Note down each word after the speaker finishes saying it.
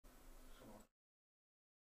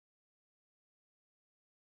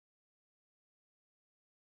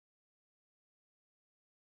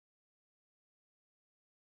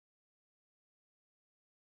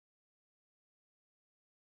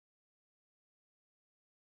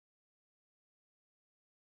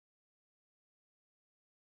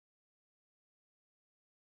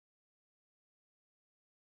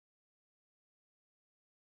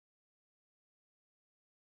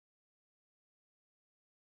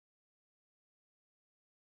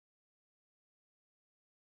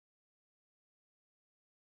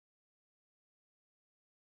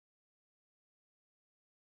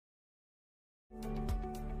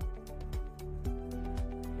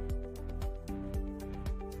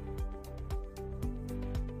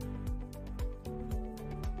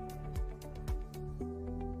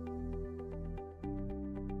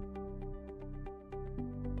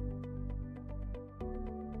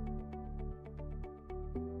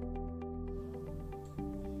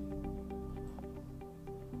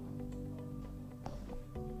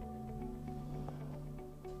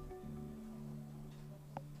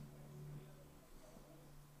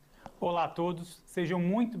Olá a todos, sejam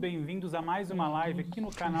muito bem-vindos a mais uma live aqui no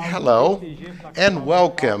canal Hello, BTG Pactual. and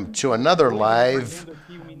welcome to another live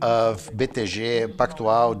of BTG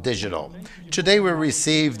Pactual Digital. Today we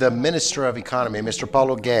receive the Minister of Economy, Mr.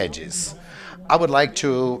 Paulo Guedes. I would like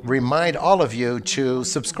to remind all of you to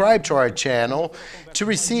subscribe to our channel to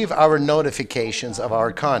receive our notifications of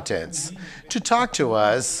our contents. To talk to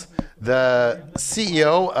us, the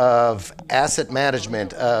CEO of Asset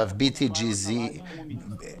Management of BTG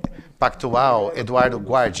Pactual, Eduardo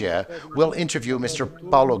Guardia, will interview Mr.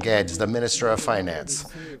 Paulo Guedes, the Minister of Finance.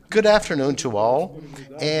 Good afternoon to all.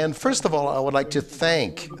 And first of all, I would like to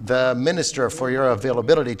thank the Minister for your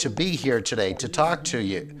availability to be here today to talk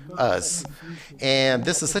to us. And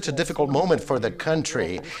this is such a difficult moment for the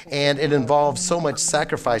country, and it involves so much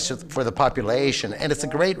sacrifice for the population, and it's a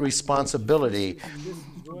great responsibility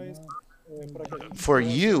for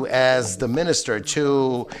you as the minister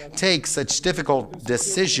to take such difficult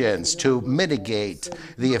decisions to mitigate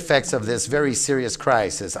the effects of this very serious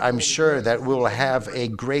crisis. I'm sure that we'll have a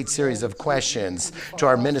great series of questions to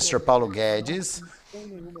our Minister Paulo Guedes,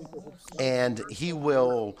 and he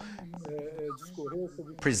will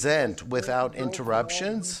present without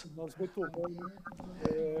interruptions.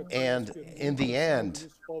 And in the end,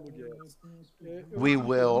 we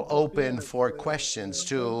will open for questions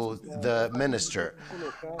to the minister.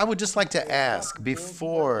 I would just like to ask,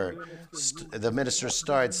 before the minister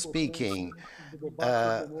starts speaking,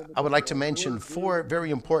 I would like to mention 4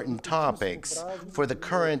 very important topics for the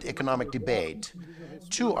current economic debate.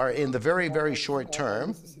 2 are in the very, very short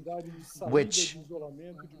term, which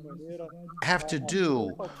have to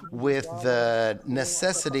do with the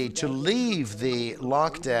necessity to leave the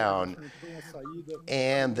lockdown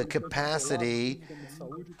and the capacity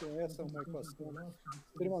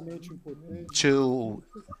to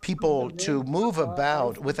people to move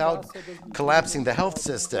about without collapsing the health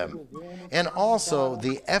system, and also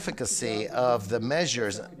the efficacy of the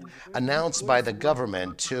measures announced by the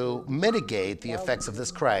government to mitigate the effects of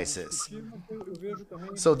this crisis.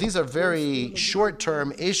 So these are very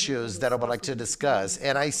short-term issues that I would like to discuss,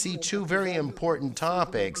 and I see 2 very important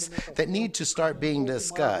topics that need to start being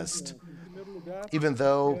discussed, even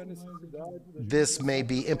though this may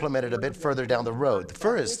be implemented a bit further down the road.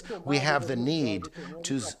 First, we have the need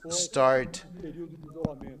to start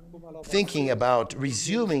thinking about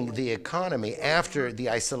resuming the economy after the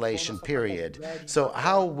isolation period. So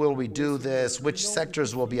how will we do this? Which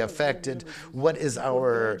sectors will be affected? What is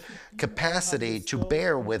our capacity to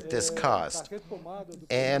bear with this cost?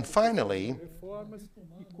 And finally,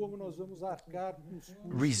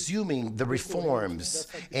 resuming the reforms,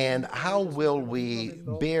 and how will we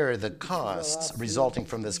bear the costs resulting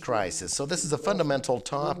from this crisis? So this is a fundamental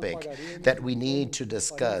topic that we need to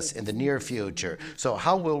discuss in the near future. So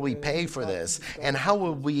how will we pay for this, and how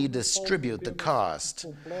will we distribute the cost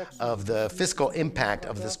of the fiscal impact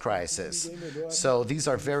of this crisis? So these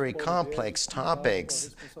are very complex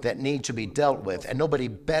topics that need to be dealt with, and nobody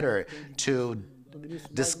better to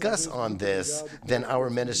discuss on this than our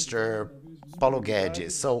Minister Paulo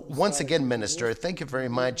Guedes. So once again, Minister, thank you very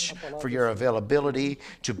much for your availability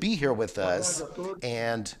to be here with us,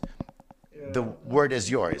 and the word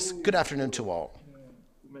is yours. Good afternoon to all.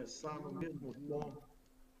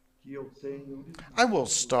 I will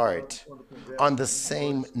start on the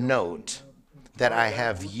same note that I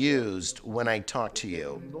have used when I talk to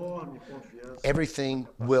you. Everything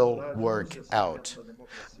will work out.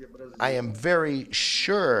 I am very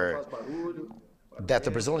sure that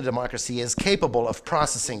the Brazilian democracy is capable of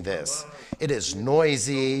processing this. It is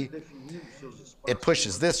noisy. It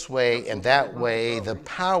pushes this way and that way. The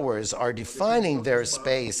powers are defining their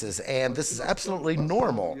spaces, and this is absolutely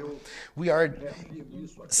normal. We are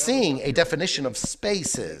seeing a definition of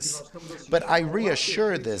spaces, but I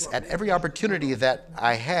reassure this at every opportunity that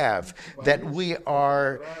I have, that we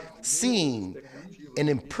are seeing an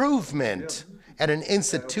improvement at an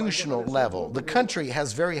institutional level. The country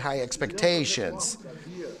has very high expectations.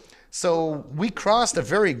 So we crossed a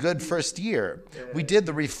very good first year. We did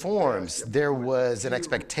the reforms. There was an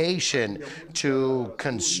expectation to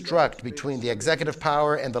construct between the executive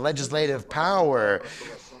power and the legislative power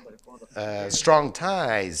strong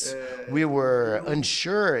ties. We were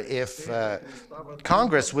unsure if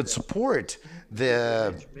Congress would support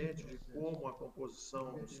the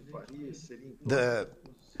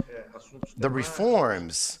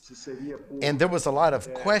reforms, and there was a lot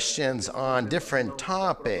of questions on different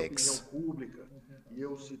topics.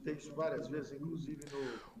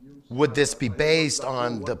 Would this be based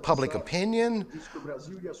on the public opinion?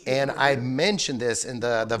 And I mentioned this in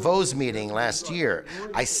the Davos meeting last year.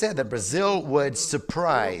 I said that Brazil would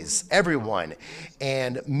surprise everyone,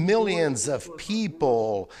 and millions of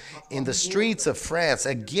people in the streets of France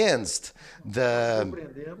against the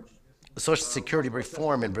Social Security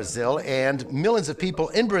reform in Brazil, and millions of people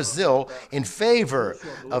in Brazil in favor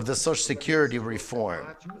of the Social Security reform.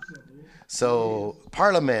 So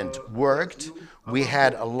Parliament worked. We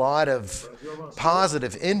had a lot of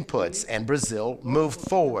positive inputs, and Brazil moved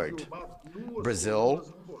forward. Brazil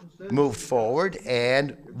moved forward,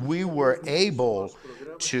 and we were able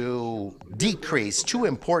to decrease two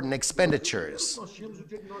important expenditures.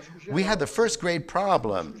 We had the first great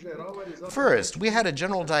problem. First, we had a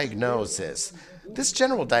general diagnosis. This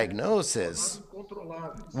general diagnosis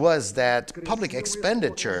was that public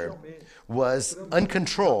expenditure was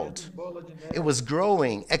uncontrolled. It was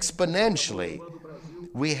growing exponentially.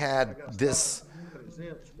 We had this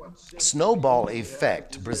snowball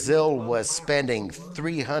effect. Brazil was spending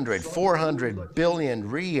 300, 400 billion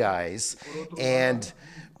reais, and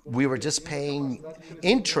we were just paying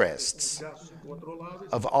interests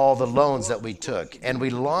of all the loans that we took, and we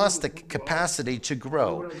lost the capacity to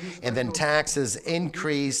grow. And then taxes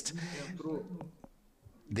increased,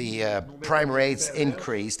 the prime rates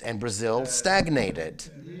increased, and Brazil stagnated.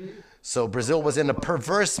 So Brazil was in a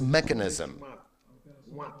perverse mechanism.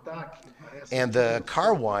 And the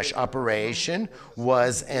car wash operation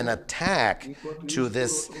was an attack to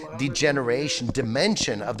this degeneration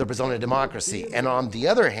dimension of the Brazilian democracy. And on the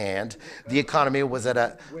other hand, the economy was at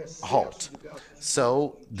a halt.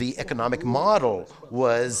 So the economic model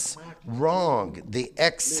was wrong. The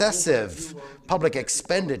excessive public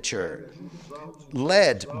expenditure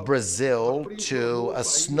led Brazil to a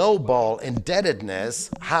snowball indebtedness,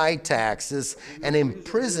 high taxes, and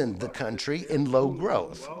imprisoned the country in low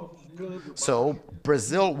growth. So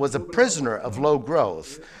Brazil was a prisoner of low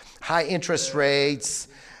growth, high interest rates,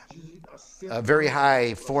 a very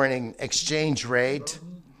high foreign exchange rate,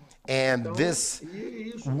 and this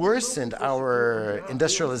worsened our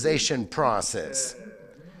industrialization process.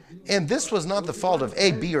 And this was not the fault of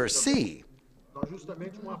A, B, or C.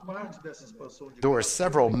 There were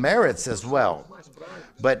several merits as well,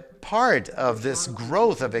 but part of this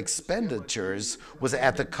growth of expenditures was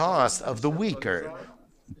at the cost of the weaker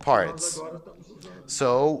parts.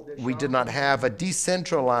 So we did not have a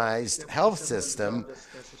decentralized health system,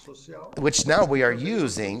 which now we are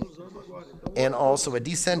using, and also a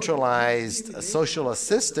decentralized social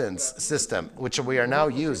assistance system, which we are now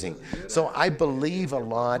using. So I believe a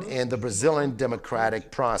lot in the Brazilian democratic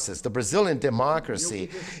process. The Brazilian democracy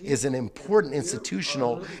is an important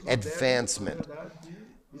institutional advancement.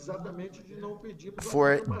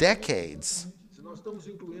 For decades,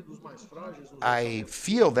 I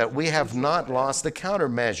feel that we have not lost the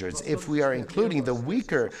countermeasures. If we are including the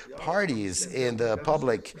weaker parties in the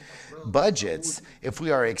public budgets, if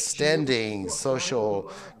we are extending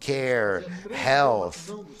social care,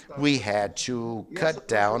 health, we had to cut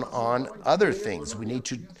down on other things. We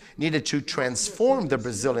needed to transform the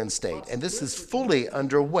Brazilian state, and this is fully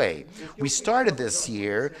underway. We started this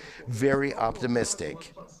year very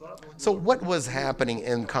optimistic. So what was happening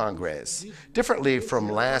in Congress? Differently from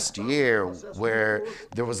last year, where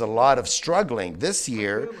there was a lot of struggling, this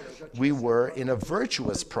year we were in a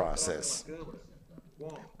virtuous process.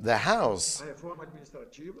 The House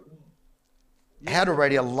had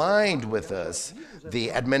already aligned with us the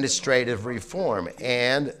administrative reform,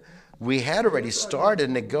 and we had already started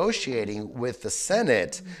negotiating with the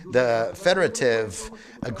Senate the federative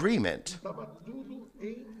agreement.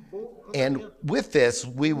 And with this,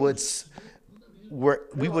 we would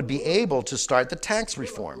be able to start the tax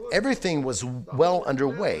reform. Everything was well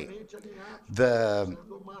underway. The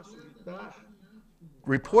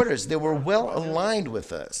reporters, they were well aligned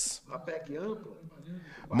with us.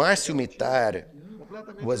 Márcio Mitar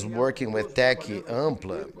was working with TEC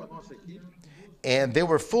Ampla, and they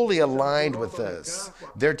were fully aligned with us.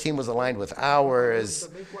 Their team was aligned with ours.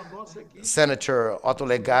 Senator Otto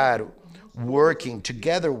Legar working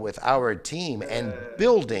together with our team and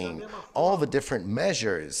building all the different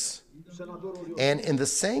measures. And in the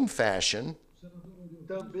same fashion,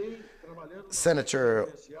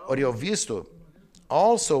 Senator Oriovisto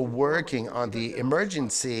also working on the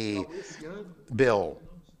emergency bill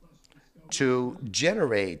to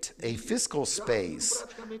generate a fiscal space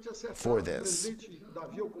for this.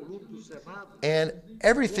 And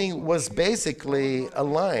everything was basically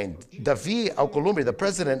aligned. Davi Alcolumbre, the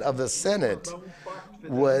president of the Senate,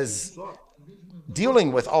 was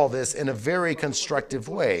dealing with all this in a very constructive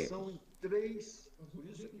way.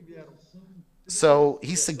 So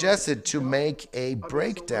he suggested to make a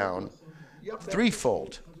breakdown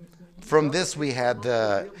threefold. From this, we had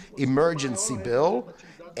the emergency bill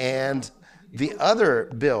and the other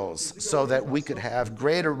bills so that we could have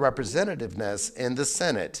greater representativeness in the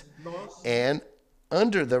Senate. And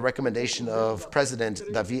under the recommendation of President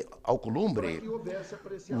Davi Alcolumbre,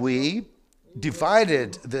 we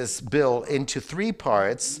divided this bill into three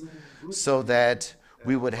parts so that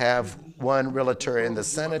we would have one realtor in the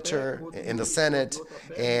Senate,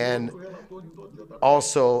 and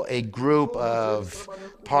also a group of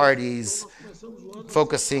parties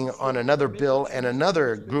focusing on another bill and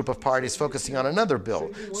another group of parties focusing on another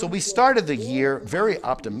bill. So we started the year very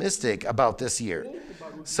optimistic about this year.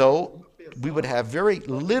 So we would have very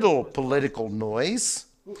little political noise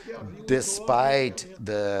despite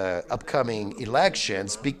the upcoming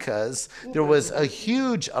elections, because there was a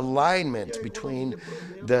huge alignment between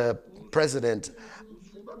the president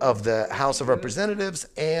of the House of Representatives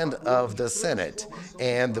and of the Senate,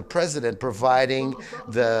 and the president providing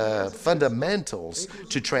the fundamentals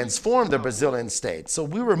to transform the Brazilian state. So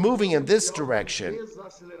we were moving in this direction.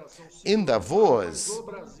 In Davos,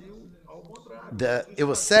 it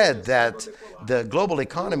was said that the global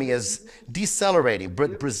economy is decelerating,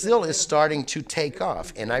 but Brazil is starting to take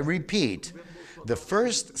off. And I repeat, the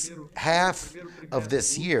first half of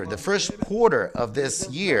this year, the first quarter of this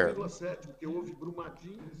year,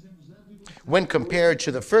 when compared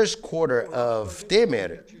to the first quarter of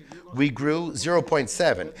Temer, we grew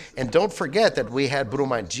 0.7. And don't forget that we had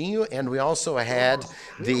Brumadinho, and we also had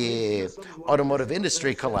the automotive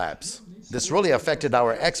industry collapse. This really affected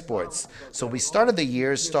our exports. So we started the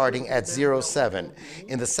year starting at 0.7.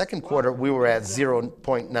 In the second quarter, we were at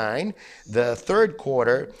 0.9. The third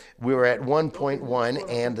quarter, we were at 1.1.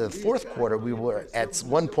 And the fourth quarter, we were at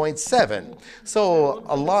 1.7. So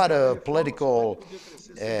a lot of political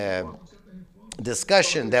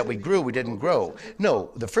discussion that we grew, we didn't grow.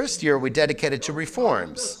 No, the first year we dedicated to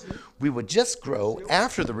reforms. We would just grow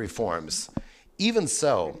after the reforms. Even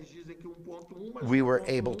so, we were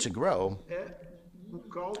able to grow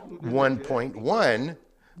 1.1,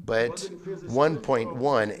 but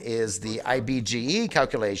 1.1 is the IBGE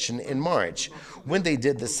calculation in March. When they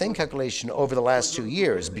did the same calculation over the last 2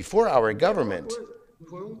 years, before our government,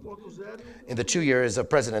 in the 2 years of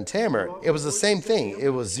President Temer, it was the same thing. It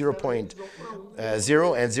was 0.0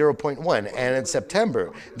 and 0.1. And in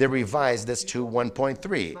September, they revised this to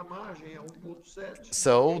 1.3.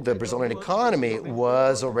 So the Brazilian economy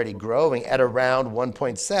was already growing at around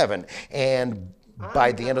 1.7. And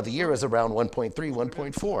by the end of the year, it was around 1.3,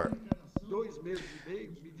 1.4.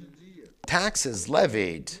 Taxes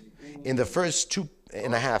levied in the first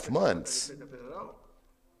 2.5 months.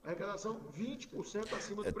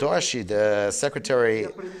 Toshi, the Secretary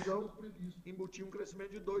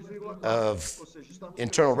of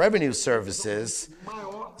Internal Revenue Services,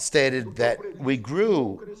 stated that we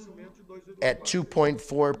grew at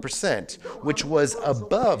 2.4%, which was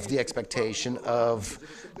above the expectation of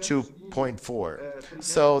 2.4.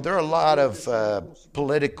 So there are a lot of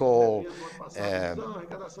political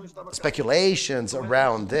speculations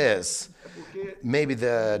around this. Maybe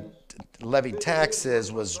the levied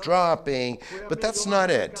taxes was dropping, but that's not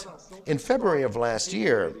it. In February of last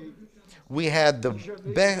year, we had the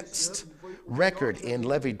best record in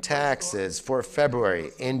levied taxes for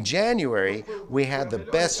February. In January, we had the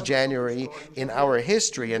best January in our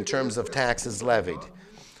history in terms of taxes levied.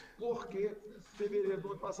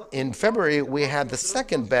 In February, we had the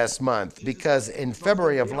second best month, because in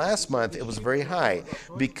February of last month, it was very high,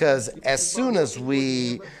 because as soon as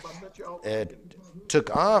we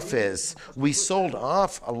took office, we sold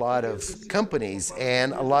off a lot of companies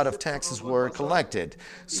and a lot of taxes were collected.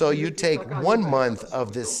 So you take 1 month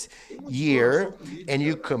of this year and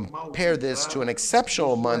you compare this to an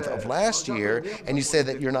exceptional month of last year, and you say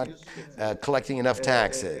that you're not collecting enough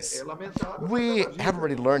taxes. We have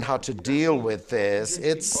already learned how to deal with this.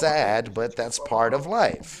 It's sad, but that's part of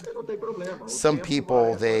life. Some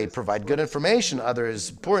people, they provide good information,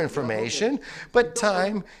 others poor information, but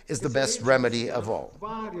time is the best remedy of all.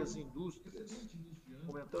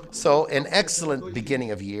 So an excellent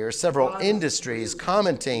beginning of year, several industries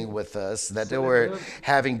commenting with us that they were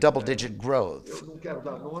having double-digit growth.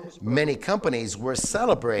 Many companies were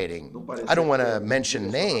celebrating. I don't want to mention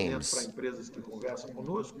names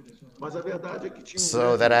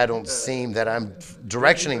so that I don't seem that I'm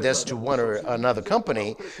directioning this to one or another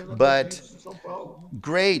company, but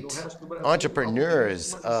great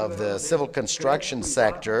entrepreneurs of the civil construction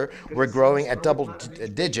sector were growing at double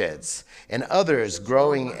digits, and others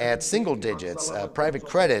growing at single digits. Private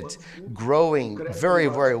credit growing very,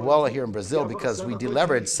 very well here in Brazil because we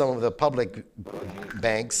deleveraged some of the public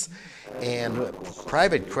banks, and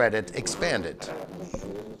private credit expanded.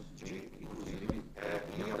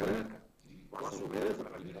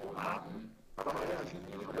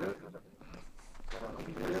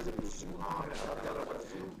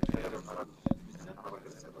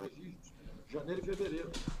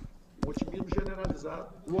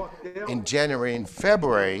 In January and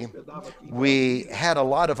February, we had a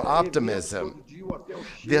lot of optimism.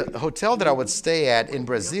 The hotel that I would stay at in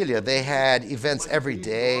Brasilia, they had events every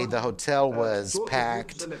day. The hotel was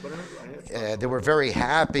packed. They were very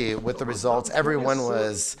happy with the results. Everyone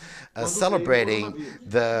was celebrating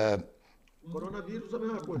the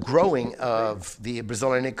growing of the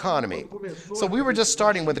Brazilian economy. So we were just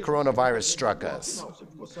starting when the coronavirus struck us.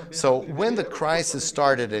 So when the crisis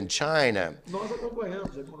started in China,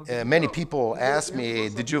 many people asked me,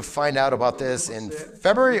 did you find out about this in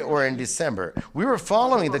February or in December? We were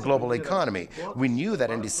following the global economy. We knew that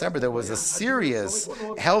in December there was a serious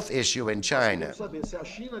health issue in China.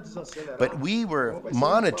 But we were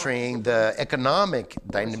monitoring the economic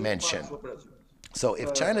dimension. So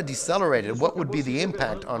if China decelerated, what would be the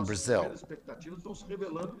impact on Brazil?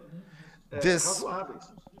 This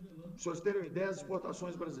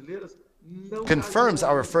confirms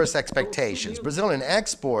our first expectations. Brazilian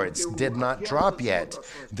exports did not drop yet.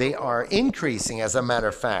 They are increasing, as a matter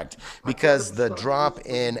of fact, because the drop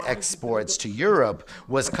in exports to Europe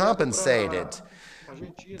was compensated.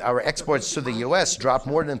 Our exports to the U.S. dropped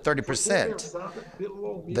more than 30%.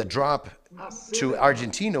 The drop to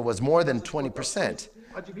Argentina was more than 20%.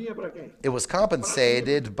 It was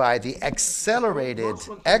compensated by the accelerated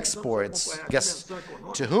exports, guess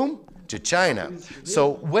to whom? To China.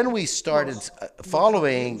 So when we started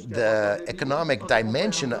following the economic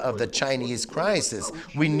dimension of the Chinese crisis,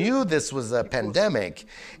 we knew this was a pandemic,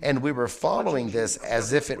 and we were following this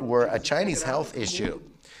as if it were a Chinese health issue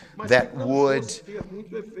that would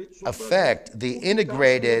affect the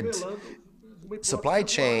integrated supply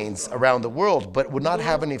chains around the world, but would not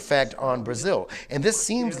have an effect on Brazil. And this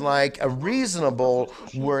seems like a reasonable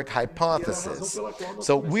work hypothesis.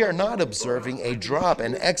 So we are not observing a drop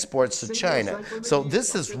in exports to China. So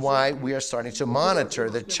this is why we are starting to monitor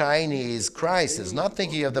the Chinese crisis, not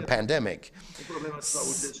thinking of the pandemic.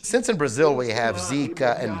 Since in Brazil we have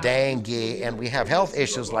Zika and dengue, and we have health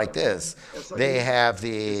issues like this, they have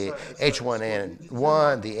the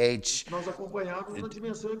H1N1, the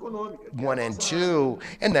H1N2,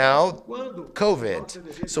 and now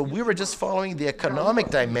COVID. So we were just following the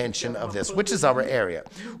economic dimension of this, which is our area.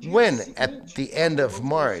 When, at the end of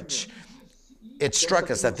March, it struck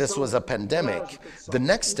us that this was a pandemic, the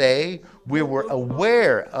next day we were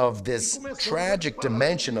aware of this tragic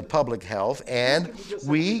dimension of public health, and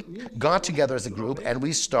we got together as a group and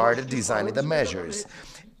we started designing the measures.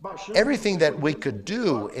 Everything that we could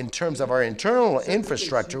do in terms of our internal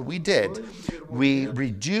infrastructure, we did. We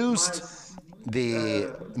reduced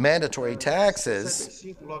the mandatory taxes.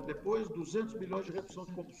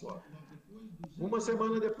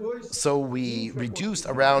 So we reduced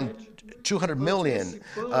around 200 million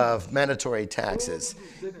of mandatory taxes.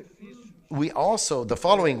 We also, the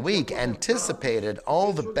following week, anticipated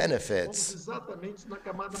all the benefits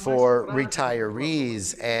for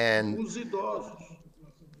retirees and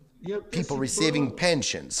people receiving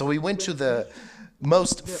pensions. So we went to the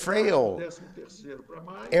most frail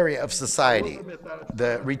area of society,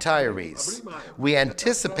 the retirees. We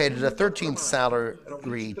anticipated a 13th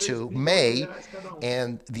salary to May,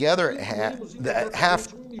 and the other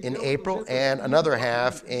half in April and another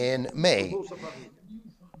half in May.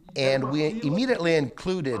 And we immediately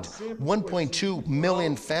included 1.2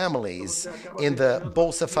 million families in the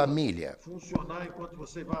Bolsa Família.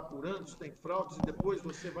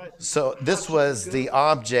 So this was the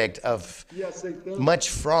object of much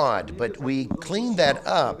fraud, but we cleaned that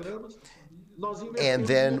up And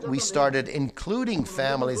then we started including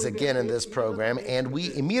families again in this program, and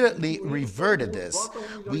we immediately reverted this.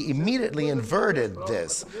 We immediately inverted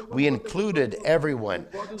this. We included everyone.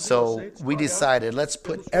 So we decided, let's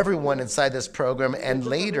put everyone inside this program, and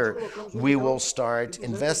later we will start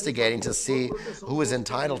investigating to see who is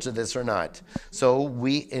entitled to this or not. So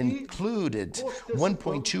we included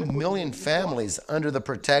 1.2 million families under the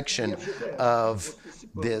protection of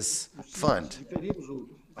this fund.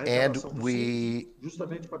 And we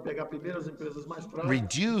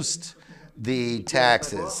reduced the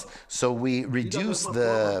taxes. So we reduced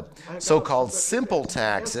the so-called simple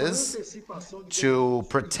taxes to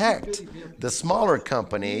protect the smaller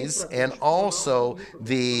companies, and also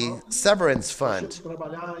the severance fund.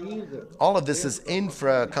 All of this is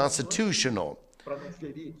infra-constitutional.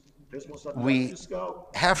 We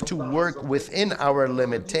have to work within our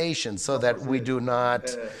limitations so that we do not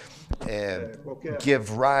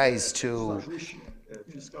give rise to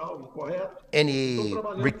any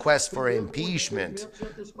request for impeachment.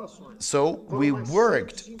 So we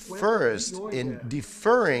worked first in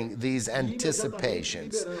deferring these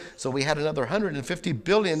anticipations. So we had another 150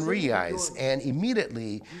 billion reais, and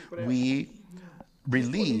immediately we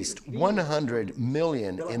released 100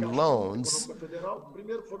 million in loans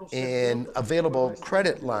in available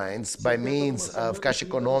credit lines by means of Caixa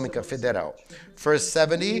Econômica Federal. First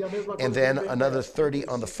 70, and then another 30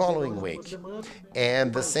 on the following week.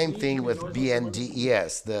 And the same thing with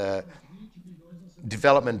BNDES, the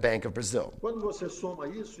Development Bank of Brazil.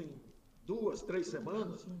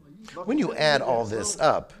 When you add all this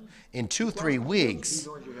up, in 2-3 weeks,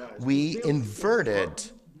 we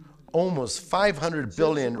inverted almost 500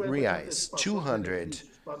 billion reais, 200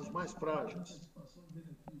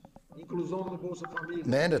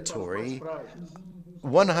 mandatory,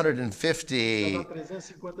 150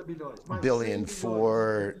 billion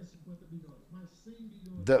for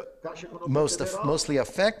the mostly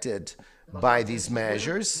affected by these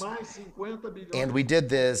measures, and we did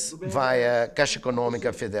this via Caixa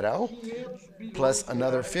Econômica Federal, plus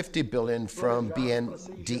another 50 billion from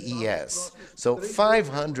BNDES. So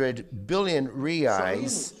 500 billion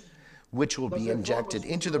reais, which will be injected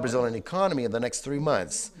into the Brazilian economy in the next 3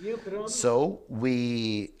 months. So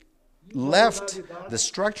we left the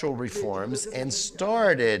structural reforms and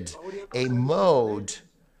started a mode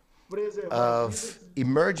of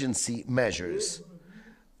emergency measures.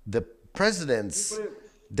 The president's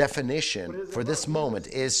definition for this moment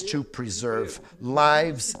is to preserve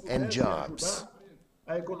lives and jobs.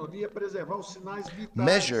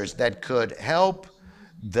 Measures that could help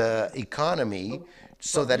the economy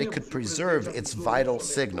so that it could preserve its vital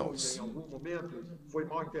signals.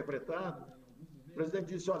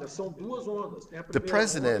 The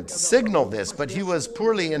president signaled this, but he was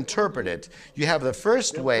poorly interpreted. You have the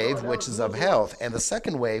first wave, which is of health, and the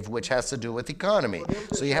second wave, which has to do with economy.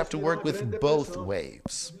 So you have to work with both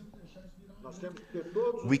waves.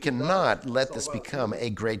 We cannot let this become a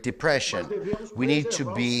Great Depression. We need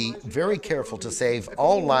to be very careful to save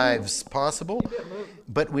all lives possible,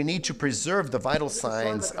 but we need to preserve the vital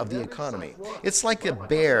signs of the economy. It's like a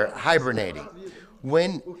bear hibernating.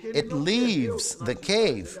 When it leaves the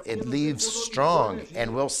cave, it leaves strong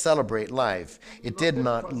and will celebrate life. It did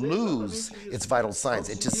not lose its vital signs.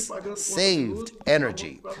 It just saved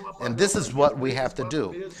energy. And this is what we have to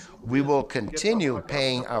do. We will continue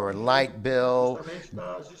paying our light bill,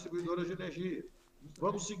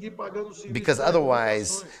 because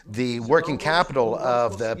otherwise the working capital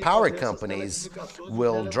of the power companies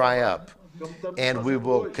will dry up. And we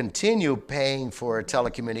will continue paying for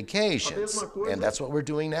telecommunications, and that's what we're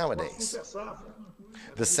doing nowadays.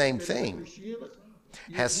 The same thing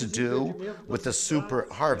has to do with the super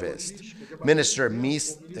harvest. Minister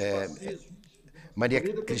Maria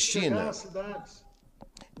Cristina,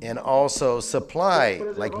 and also supply,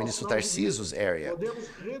 like Minister Tarcísio's area.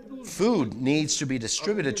 Food needs to be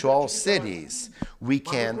distributed to all cities. We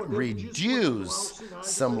can reduce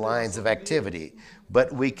some lines of activity,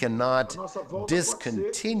 but we cannot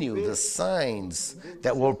discontinue the signs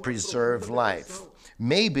that will preserve life.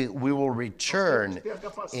 Maybe we will return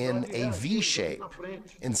in a V shape.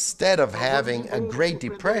 Instead of having a Great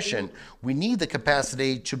Depression, we need the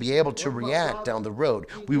capacity to be able to react down the road.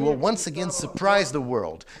 We will once again surprise the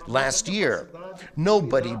world. Last year,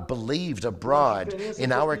 nobody believed abroad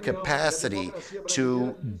in our capacity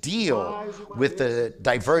to deal with the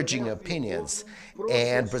diverging opinions.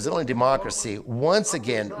 And Brazilian democracy once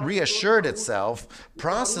again reassured itself,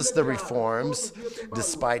 processed the reforms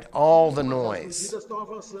despite all the noise.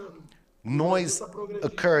 Noise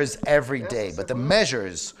occurs every day, but the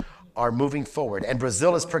measures are moving forward, and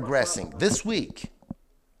Brazil is progressing. This week,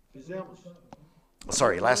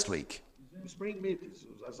 last week,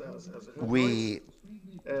 we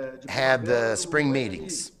had the spring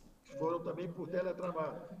meetings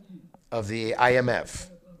of the IMF.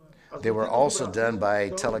 They were also done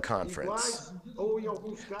by teleconference.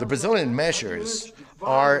 The Brazilian measures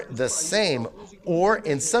are the same, or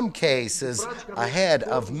in some cases, ahead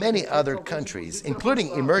of many other countries, including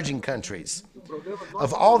emerging countries.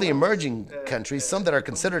 Of all the emerging countries, some that are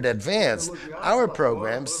considered advanced, our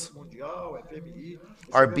programs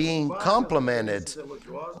are being complemented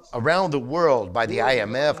around the world by the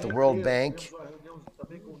IMF, the World Bank.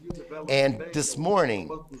 And this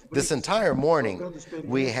entire morning,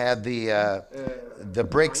 we had the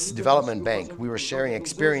BRICS Development Bank. We were sharing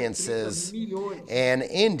experiences, and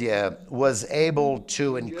India was able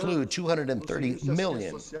to include 230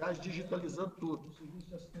 million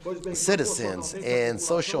citizens in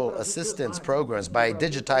social assistance programs by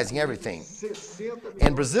digitizing everything.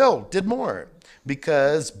 And Brazil did more,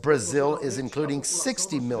 because Brazil is including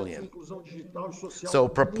 60 million. So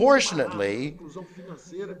proportionately,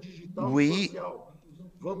 we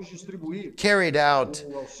carried out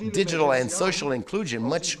digital and social inclusion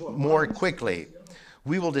much more quickly.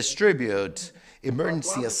 We will distribute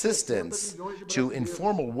emergency assistance to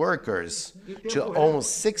informal workers to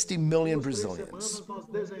almost 60 million Brazilians.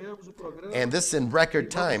 And this in record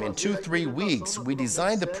time. In 2-3 weeks, we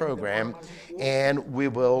designed the program, and we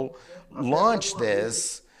will launch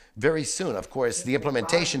this very soon. Of course, the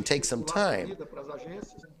implementation takes some time.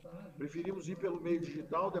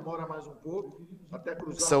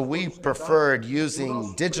 So we preferred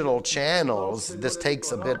using digital channels. This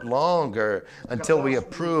takes a bit longer until we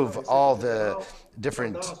approve all the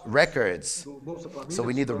different records. So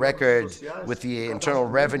we need the record with the Internal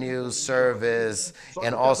Revenue Service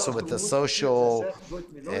and also with the social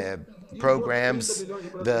programs,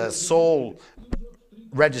 the sole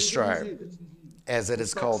registrar, as it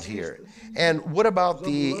is called here. And what about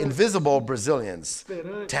the invisible Brazilians,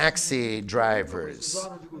 taxi drivers,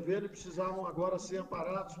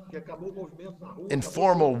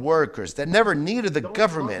 informal workers that never needed the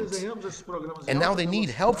government, and now they need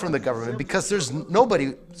help from the government because there's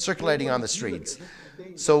nobody circulating on the streets.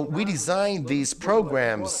 So we designed these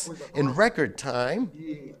programs in record time.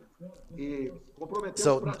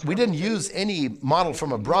 So we didn't use any model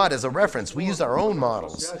from abroad as a reference. We used our own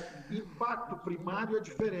models.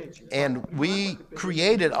 And we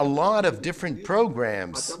created a lot of different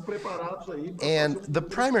programs. And the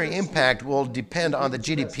primary impact will depend on the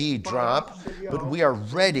GDP drop, but we are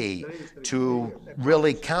ready to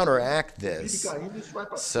really counteract this.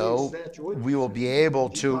 So we will be able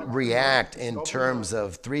to react in terms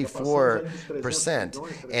of 3-4%.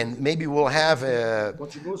 And maybe we'll have a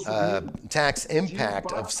tax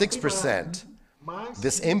impact of 6%.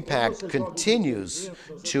 This impact continues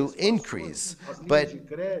to increase, but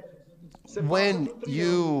when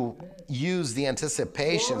you use the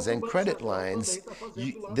anticipations and credit lines,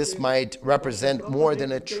 this might represent more than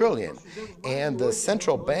 $1 trillion. And the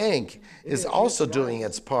central bank is also doing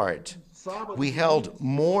its part. We held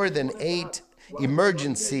more than 8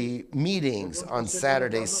 emergency meetings on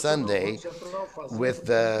Saturday, Sunday with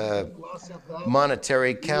the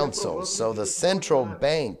Monetary Council. So the central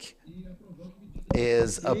bank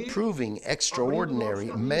is approving extraordinary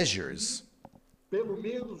measures,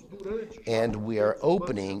 and we are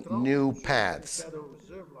opening new paths.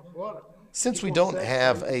 Since we don't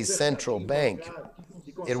have a central bank,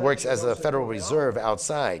 it works as a Federal Reserve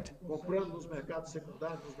outside,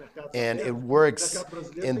 and it works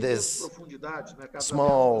in this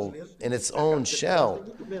small, in its own shell,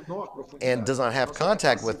 and does not have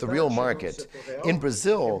contact with the real market. In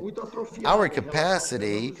Brazil, our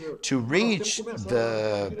capacity to reach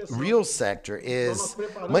the real sector is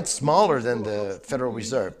much smaller than the Federal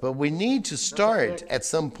Reserve, but we need to start at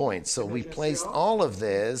some point. So we placed all of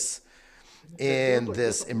this in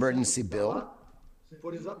this emergency bill.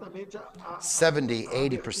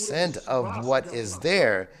 70-80% of what is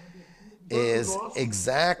there is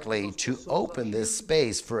exactly to open this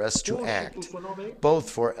space for us to act, both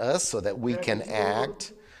for us so that we can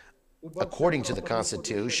act according to the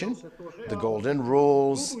Constitution, the golden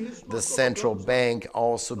rules, the central bank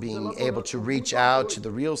also being able to reach out to the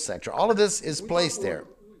real sector. All of this is placed there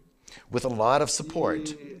with a lot of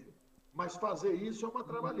support.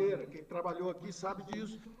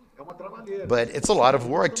 But it's a lot of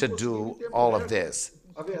work to do all of this.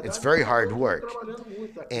 It's very hard work.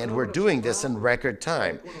 And we're doing this in record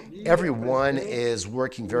time. Everyone is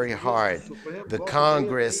working very hard. The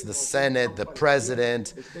Congress, the Senate, the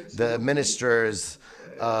President, the ministers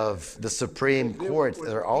of the Supreme Court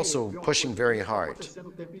are also pushing very hard.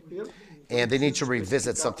 And they need to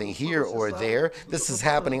revisit something here or there. This is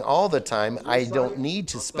happening all the time. I don't need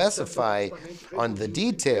to specify on the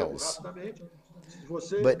details.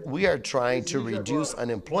 But we are trying to reduce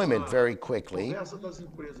unemployment very quickly.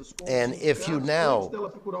 And if you now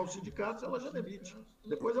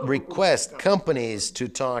request companies to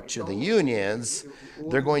talk to the unions,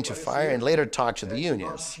 they're going to fire and later talk to the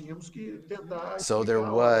unions. So there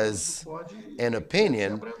was an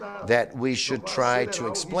opinion that we should try to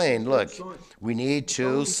explain, look, we need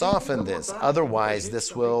to soften this. Otherwise,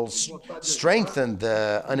 this will strengthen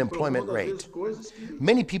the unemployment rate.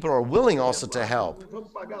 Many people are willing also to help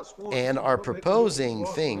and are proposing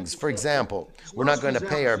things. For example, we're not going to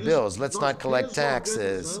pay our bills. Let's not collect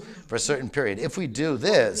taxes for a certain period. If we do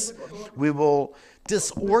this, we will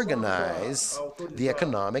disorganize the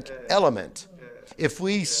economic element. If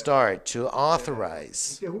we start to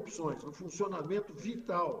authorize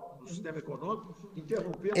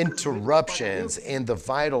interruptions in the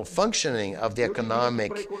vital functioning of the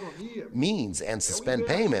economic means and suspend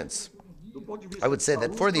payments, I would say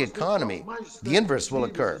that for the economy, the inverse will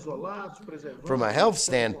occur. From a health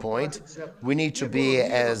standpoint, we need to be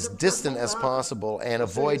as distant as possible and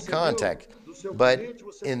avoid contact. But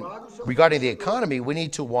regarding the economy, we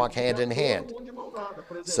need to walk hand in hand.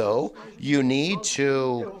 So you need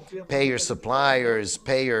to pay your suppliers,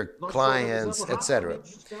 pay your clients, etc.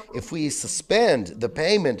 If we suspend the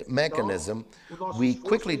payment mechanism, we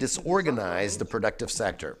quickly disorganize the productive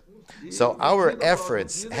sector. So our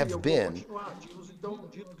efforts have been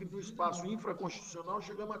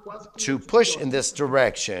to push in this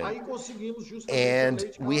direction, and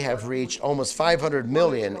we have reached almost 500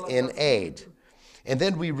 million in aid. And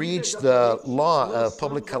then we reached the law of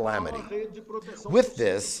public calamity. With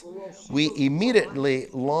this, we immediately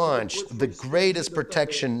launched the greatest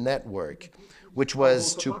protection network, which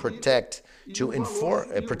was to protect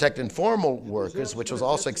informal workers, which was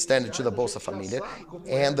also extended to the Bolsa Família,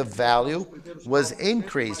 and the value was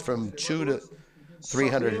increased from 200 to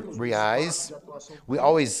 300 reais. We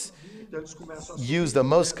always use the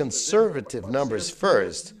most conservative numbers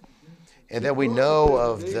first, and then we know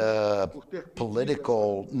of the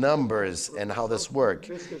political numbers and how this works.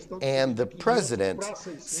 And the president,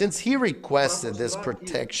 since he requested this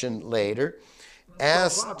protection later,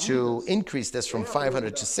 asked to increase this from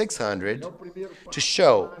 500 to 600 to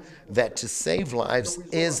show that to save lives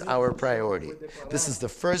is our priority. This is the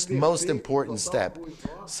first most important step.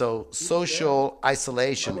 So social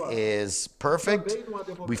isolation is perfect.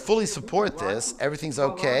 We fully support this. Everything's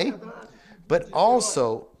okay. But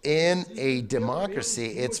also, in a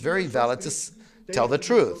democracy, it's very valid to tell the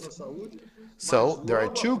truth. So there are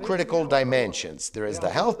two critical dimensions. There is the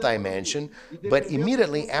health dimension, but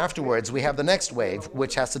immediately afterwards we have the next wave,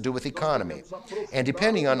 which has to do with economy. And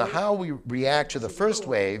depending on how we react to the first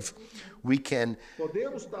wave, we can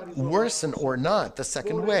worsen or not the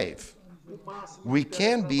second wave. We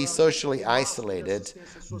can be socially isolated,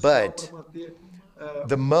 but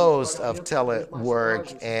the most of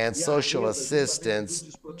telework and social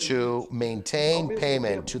assistance to maintain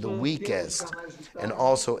payment to the weakest and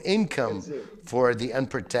also income for the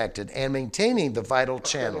unprotected and maintaining the vital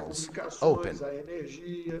channels open.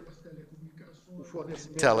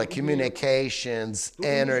 Telecommunications,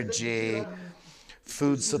 energy,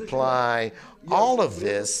 food supply, all of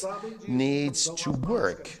this needs to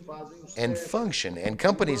work and function. And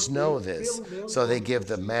companies know this, so they give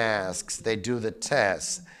the masks, they do the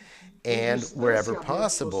tests, and wherever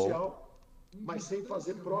possible,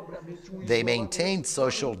 they maintain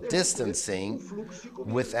social distancing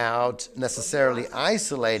without necessarily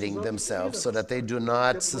isolating themselves so that they do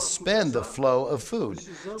not suspend the flow of food.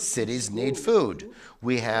 Cities need food.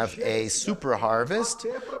 We have a super harvest.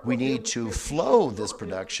 We need to flow this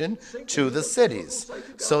production to the cities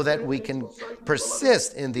so that we can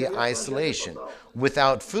persist in the isolation.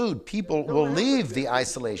 Without food, people will leave the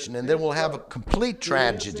isolation and then we'll have a complete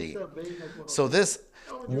tragedy. So this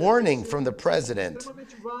warning from the president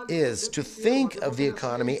is to think of the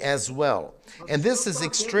economy as well. And this is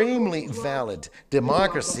extremely valid.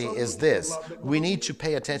 Democracy is this. We need to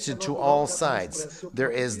pay attention to all sides.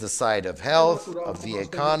 There is the side of health, of the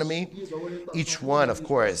economy. Each one, of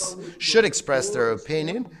course, should express their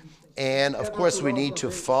opinion. And, of course, we need to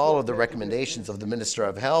follow the recommendations of the Minister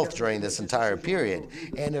of Health during this entire period.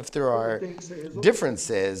 And if there are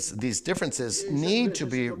differences, these differences need to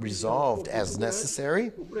be resolved as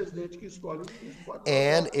necessary.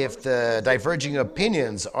 And if the diverging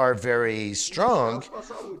opinions are very strong,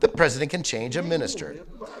 the president can change a minister.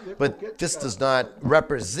 But this does not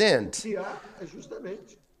represent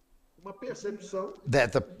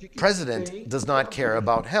that the president does not care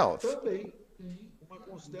about health.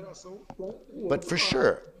 But for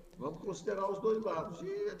sure,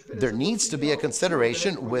 there needs to be a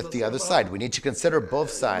consideration with the other side. We need to consider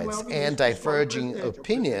both sides, and diverging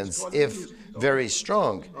opinions, if very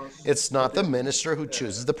strong, it's not the minister who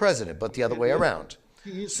chooses the president, but the other way around.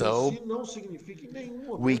 So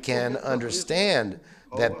we can understand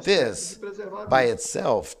that this by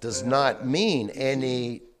itself does not mean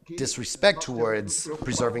any disrespect towards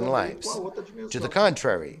preserving lives. To the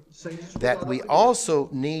contrary, that we also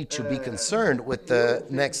need to be concerned with the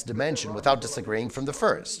next dimension without disagreeing from the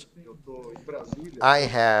first. I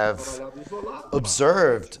have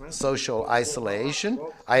observed social isolation.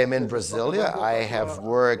 I am in Brasilia. I have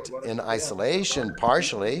worked in isolation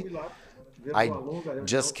partially. I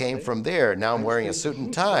just came from there. Now I'm wearing a suit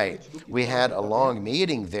and tie. We had a long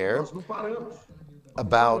meeting there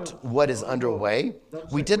about what is underway.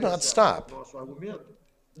 We did not stop.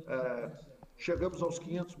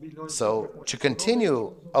 So to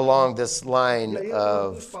continue along this line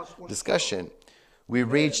of discussion, we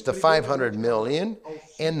reached the 500 million,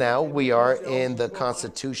 and now we are in the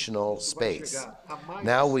constitutional space.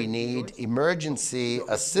 Now we need emergency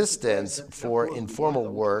assistance for informal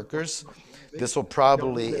workers. This will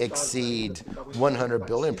probably exceed 100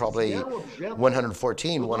 billion, probably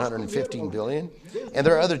 114, 115 billion. And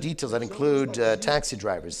there are other details that include taxi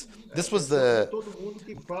drivers. This was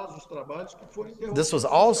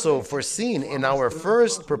also foreseen in our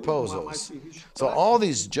first proposals. So all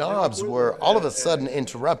these jobs were all of a sudden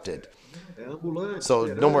interrupted. So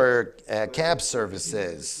no more cab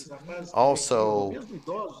services. Also,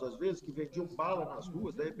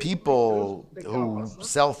 people who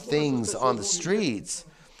sell things on the streets.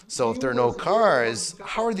 So if there are no cars,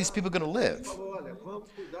 how are these people going to live?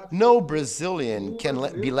 No Brazilian can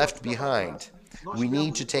be left behind. We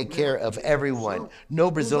need to take care of everyone. No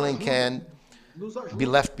Brazilian can be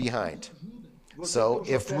left behind. So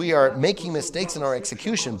if we are making mistakes in our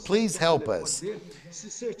execution, please help us.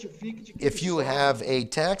 If you have a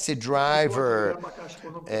taxi driver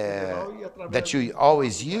that you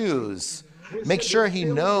always use, make sure he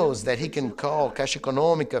knows that he can call Caixa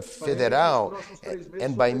Econômica Federal,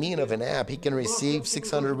 and by means of an app, he can receive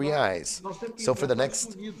 600 reais. So for the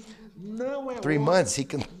next 3 months, he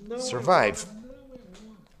can survive.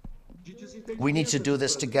 We need to do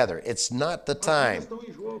this together. It's not the time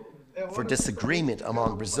for disagreement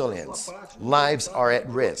among Brazilians. Lives are at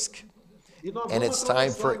risk. And it's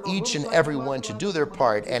time for each and everyone to do their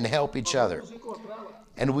part and help each other.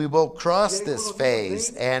 And we will cross this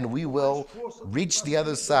phase and we will reach the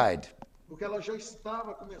other side.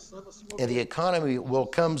 And the economy will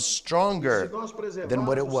come stronger than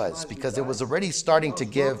what it was, because it was already starting to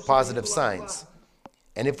give positive signs.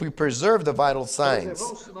 And if we preserve the vital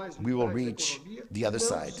signs, we will reach the other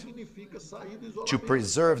side. To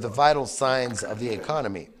preserve the vital signs of the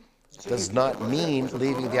economy does not mean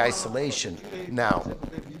leaving the isolation now.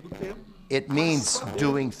 It means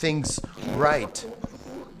doing things right,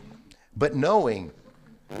 but knowing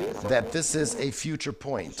that this is a future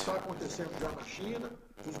point.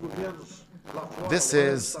 This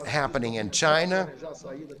is happening in China,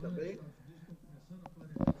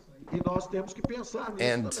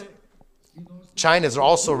 and China is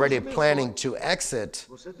also already planning to exit,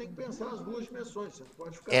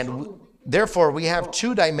 and therefore we have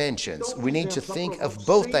two dimensions. We need to think of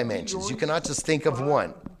both dimensions. You cannot just think of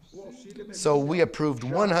one. So we approved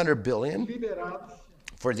 100 billion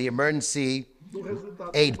for the emergency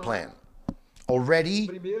aid plan,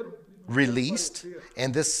 already released,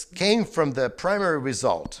 and this came from the primary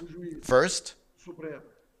result. First,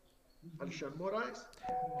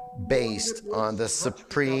 based on the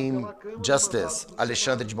Supreme Justice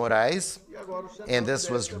Alexandre de Moraes, and this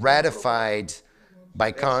was ratified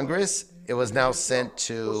by Congress. It was now sent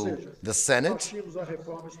to the Senate,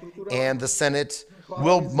 and the Senate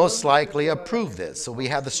will most likely approve this. So we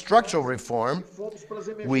have the structural reform.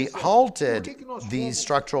 We halted these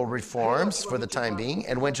structural reforms for the time being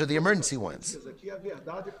and went to the emergency ones.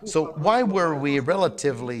 So why were we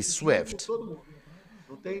relatively swift?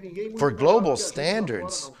 For global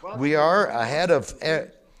standards, we are ahead of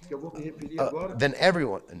than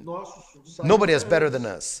everyone. Nobody is better than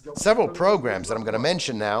us. Several programs that I'm going to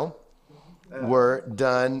mention now were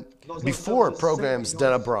done before programs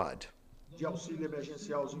done abroad.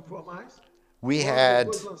 We had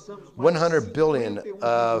 100 billion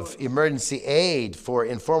of emergency aid for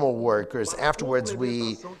informal workers. Afterwards,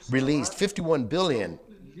 we released 51 billion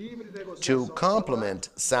to complement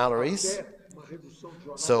salaries,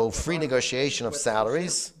 so free negotiation of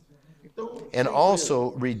salaries. and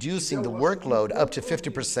also reducing the workload up to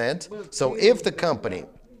 50%. So if the company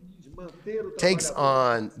takes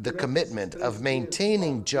on the commitment of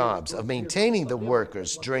maintaining jobs, of maintaining the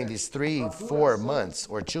workers during these 3, 4 months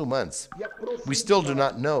or 2 months, we still do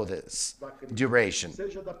not know this duration.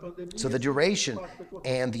 So the duration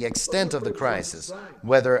and the extent of the crisis,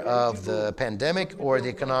 whether of the pandemic or the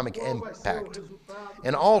economic impact.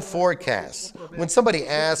 And all forecasts, when somebody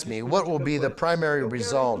asks me what will be the primary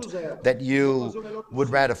result that you would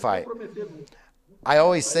ratify, I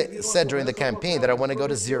always said during the campaign that I want to go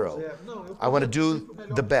to zero. I want to do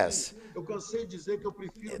the best.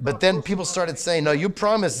 But then people started saying, no, you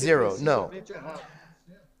promised zero. No.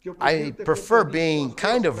 I prefer being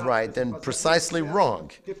kind of right than precisely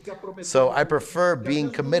wrong. So I prefer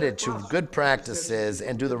being committed to good practices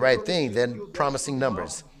and do the right thing than promising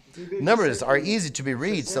numbers. Numbers are easy to be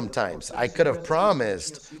reached sometimes. I could have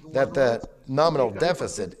promised that the nominal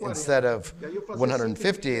deficit, instead of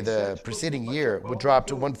 150 the preceding year, would drop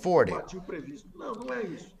to 140.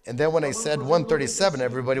 And then when I said 137,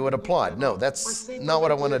 everybody would applaud. No, that's not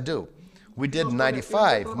what I want to do. We did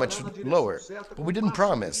 95, much lower, but we didn't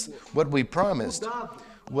promise. What we promised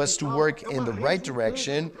was to work in the right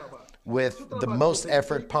direction with the most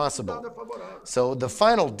effort possible. So the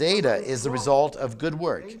final data is the result of good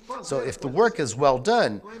work. So if the work is well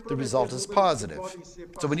done, the result is positive.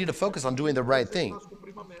 So we need to focus on doing the right thing,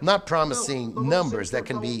 not promising numbers that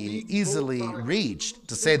can be easily reached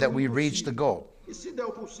to say that we reached the goal.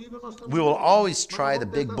 We will always try the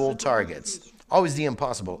big, bold targets, always the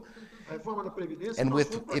impossible. And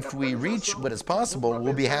if we reach what is possible,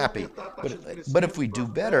 we'll be happy. But if we do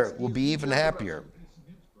better, we'll be even happier.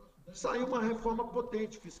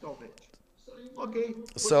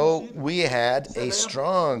 So we had a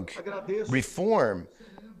strong reform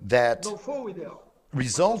that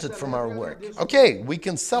resulted from our work. Okay, we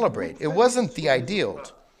can celebrate. It wasn't the ideal,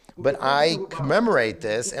 but I commemorate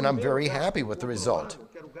this and I'm very happy with the result.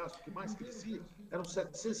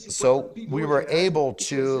 So we were able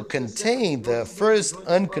to contain the first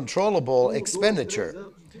uncontrollable expenditure.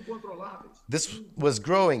 This was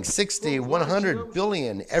growing 60, 100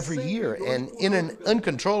 billion every year, and in an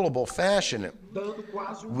uncontrollable fashion,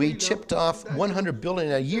 we chipped off 100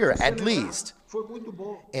 billion a year at least.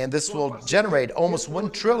 And this will generate almost 1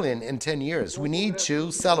 trillion in 10 years. We need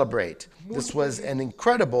to celebrate. This was an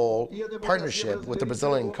incredible partnership with the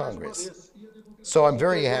Brazilian Congress. So I'm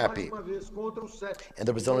very happy. And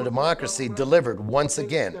the Brazilian democracy delivered once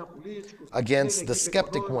again against the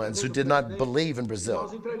skeptic ones who did not believe in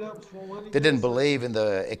Brazil. They didn't believe in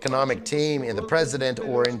the economic team, in the president,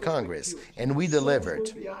 or in Congress. And we delivered.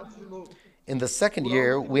 In the second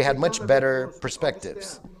year, we had much better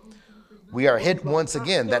perspectives. We are hit once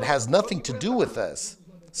again. That has nothing to do with us.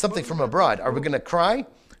 Something from abroad. Are we going to cry?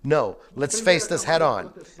 No. Let's face this head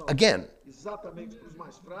on. Again.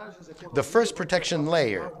 The first protection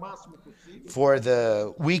layer for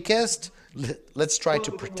the weakest, let's try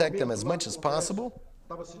to protect them as much as possible.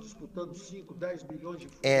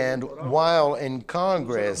 And while in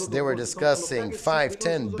Congress they were discussing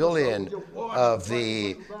 5-10 billion of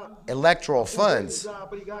the electoral funds,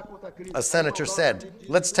 a senator said,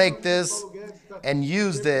 let's take this and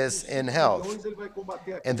use this in health.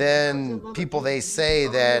 And then people, they say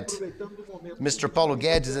that Mr. Paulo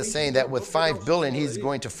Guedes is saying that with 5 billion he's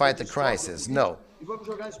going to fight the crisis. No.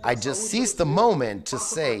 I just seized the moment to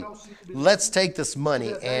say, let's take this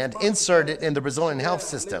money and insert it in the Brazilian health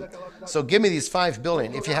system. So give me these 5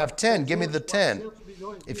 billion. If you have 10, give me the 10.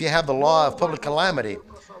 If you have the law of public calamity,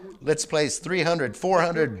 let's place 300,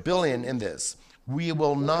 400 billion in this. We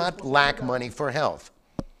will not lack money for health.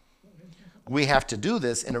 We have to do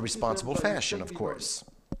this in a responsible fashion, of course.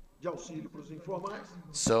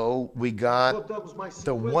 So we got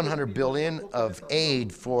the 100 billion of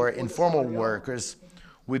aid for informal workers.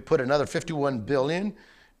 We put another 51 billion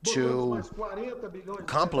to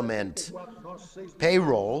complement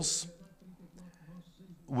payrolls.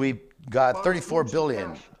 We got 34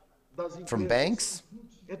 billion from banks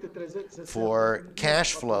for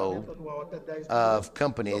cash flow of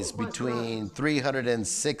companies between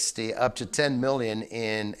 360 up to 10 million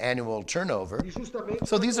in annual turnover.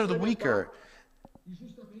 So these are the weaker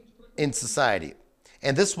in society.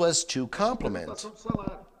 And this was to complement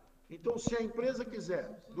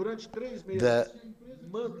the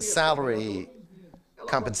salary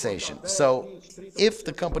compensation. So if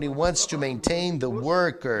the company wants to maintain the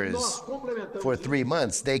workers for 3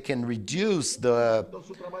 months, they can reduce the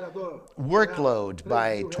workload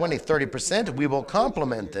by 20-30%. We will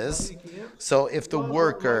complement this. So if the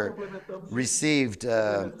worker received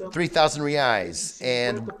 3,000 reais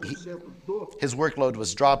and his workload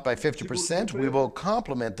was dropped by 50%, we will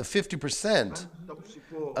complement the 50%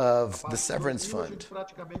 of the severance fund.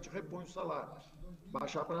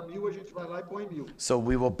 So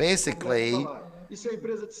we will basically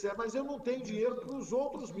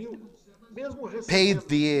pay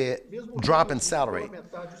the drop in salary.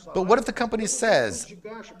 But what if the company says,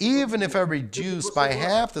 even if I reduce by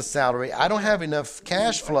half the salary, I don't have enough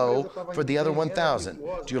cash flow for the other 1,000.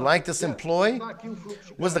 Do you like this employee?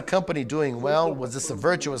 Was the company doing well? Was this a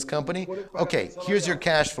virtuous company? Okay, here's your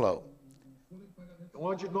cash flow.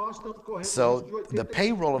 So the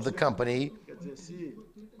payroll of the company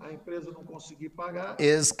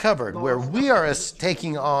is covered, where we are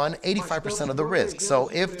taking on 85% of the risk. So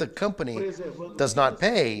if the company does not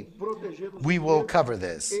pay, we will cover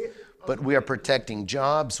this. But we are protecting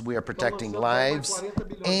jobs, we are protecting lives,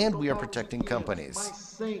 and we are protecting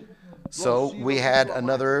companies. So we had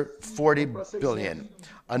another 40 billion,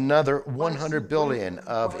 another 100 billion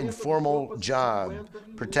of informal job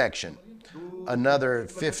protection, another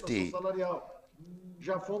 50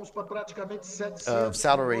 of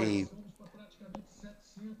salary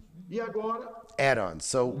add-ons.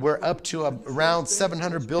 So we're up to around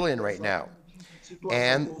 700 billion right now.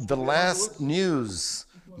 And the last news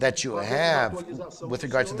that you have with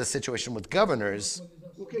regard to the situation with governors,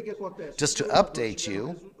 just to update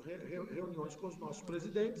you,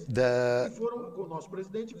 the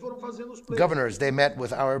governors, they met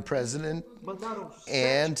with our president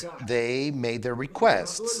and they made their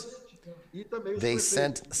requests. They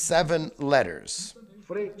sent 7 letters,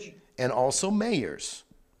 and also mayors.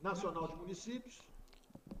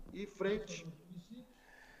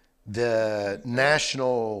 The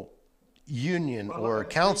National Union or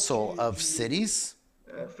Council of Cities,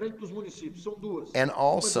 and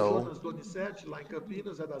also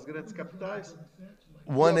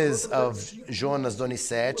one is of Jonas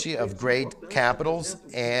Donizetti, of great capitals,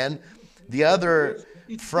 and the other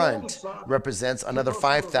front represents another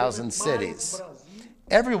 5,000 cities.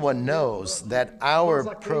 Everyone knows that our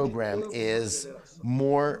program is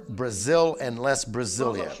more Brazil and less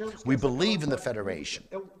Brasilia. We believe in the federation.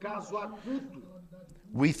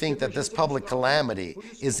 We think that this public calamity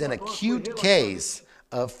is an acute case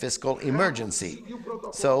of fiscal emergency.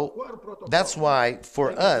 So that's why,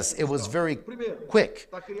 for us, it was very quick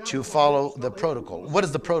to follow the protocol. What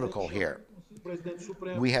is the protocol here?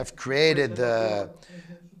 We have created the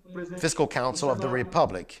Fiscal Council of the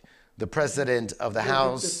Republic, the President of the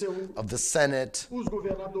House, of the Senate,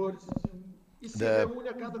 the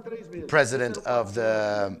President of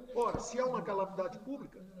the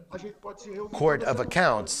Court of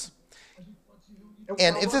Accounts.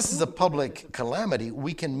 And if this is a public calamity,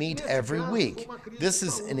 we can meet every week. This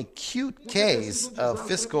is an acute case of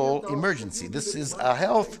fiscal emergency. This is a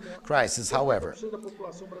health crisis, however.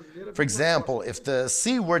 For example, if the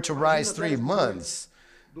sea were to rise 3 months,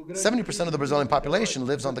 70% of the Brazilian population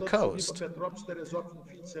lives on the coast.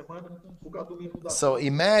 So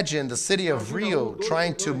imagine the city of Rio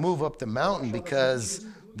trying to move up the mountain because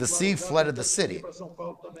the sea flooded the city.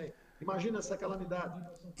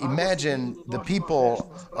 Imagine the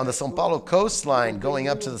people on the São Paulo coastline going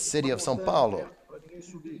up to the city of São Paulo.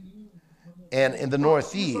 And in the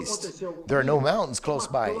northeast, there are no mountains close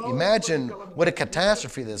by. Imagine what a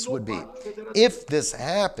catastrophe this would be. If this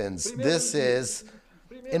happens, this is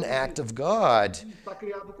an act of God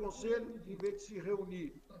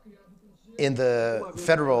in the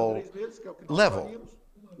federal level.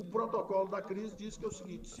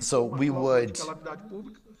 So we would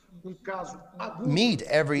meet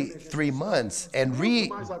every 3 months and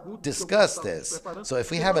re-discuss this. So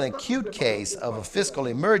if we have an acute case of a fiscal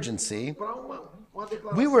emergency,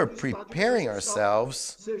 we were preparing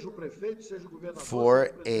ourselves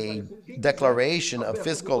for a declaration of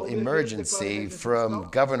fiscal emergency from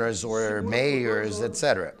governors or mayors,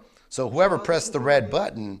 etc. So whoever pressed the red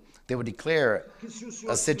button, they would declare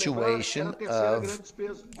a situation of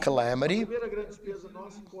calamity.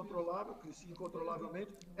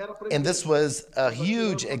 And this was a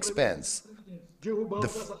huge expense. The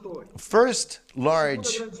first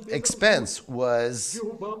large expense was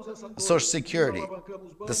Social Security.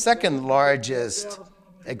 The second largest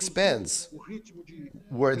expense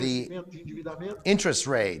were the interest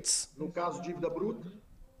rates.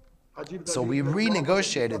 So we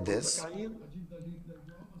renegotiated this.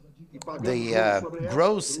 The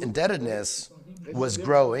gross indebtedness was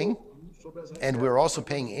growing, and we were also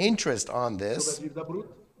paying interest on this.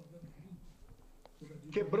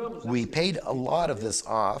 We paid a lot of this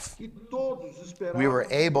off. We were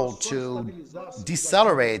able to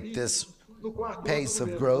decelerate this pace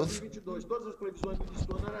of growth.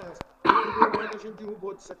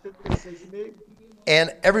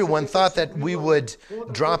 And everyone thought that we would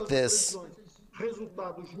drop this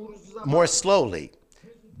more slowly.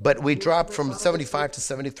 But we dropped from 75 to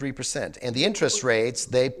 73%. And the interest rates,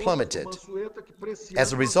 they plummeted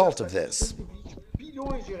as a result of this.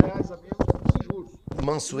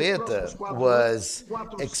 Mansueta was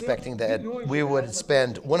expecting that we would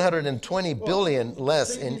spend 120 billion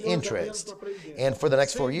less in interest, and for the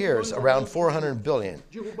next 4 years, around 400 billion.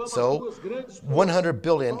 So 100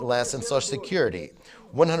 billion less in Social Security,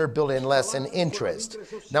 100 billion less in interest.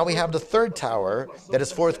 Now we have the third tower that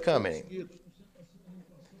is forthcoming.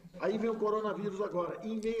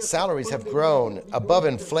 Salaries have grown above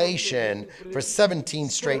inflation for 17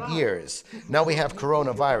 straight years. Now we have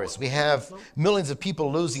coronavirus. We have millions of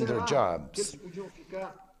people losing their jobs.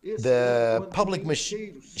 The public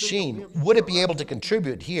machine, would it be able to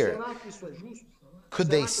contribute here? Could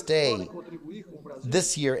they stay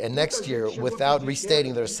this year and next year without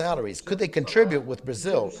restating their salaries? Could they contribute with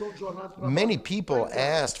Brazil? Many people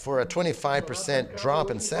asked for a 25% drop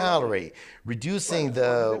in salary, reducing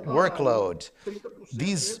the workload.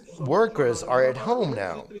 These workers are at home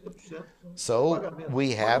now. So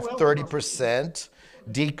we have 30%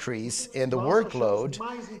 decrease in the workload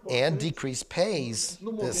and decreased pays,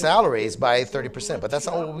 the salaries by 30%. But that's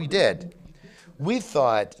not what we did. We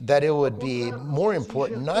thought that it would be more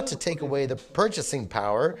important not to take away the purchasing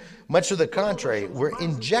power. Much to the contrary, we're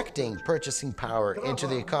injecting purchasing power into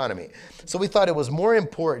the economy. So we thought it was more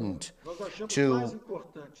important to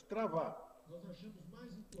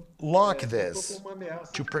lock this,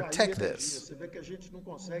 to protect this.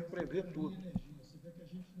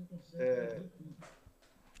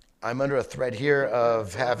 I'm under a threat here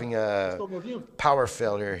of having a power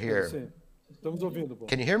failure here.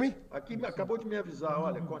 Can you hear me?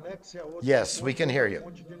 Yes, we can hear you.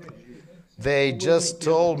 They just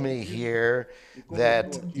told me here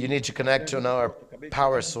that you need to connect to another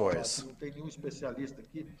power source.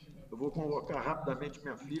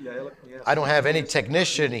 I don't have any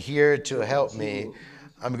technician here to help me.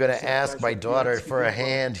 I'm going to ask my daughter for a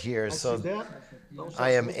hand here so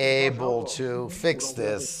I am able to fix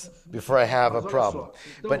this before I have a problem.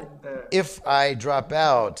 But if I drop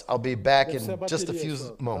out, I'll be back in just a few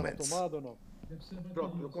moments.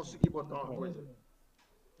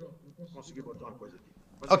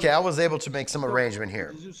 Okay, I was able to make some arrangement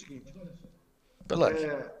here. But look.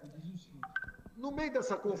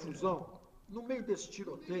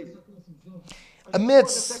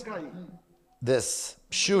 Amidst this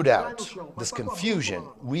shootout, this confusion,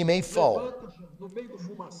 we may fall.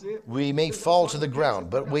 We may fall to the ground,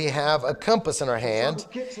 but we have a compass in our hand,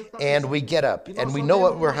 and we get up, and we know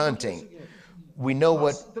what we're hunting. We know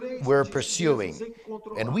what we're pursuing,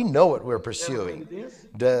 and we know what we're pursuing.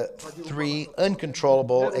 The three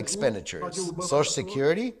uncontrollable expenditures: Social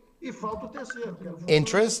Security,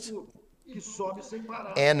 interest,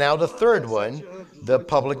 and now the third one, the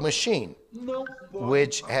public machine,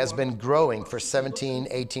 which has been growing for 17,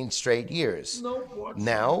 18 straight years.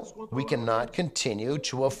 Now, we cannot continue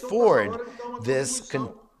to afford this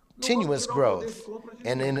continuous growth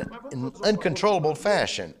and in an uncontrollable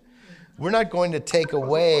fashion. We're not going to take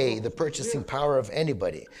away the purchasing power of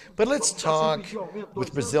anybody. But let's talk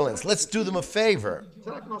with Brazilians. Let's do them a favor.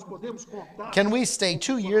 Can we stay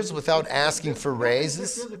 2 years without asking for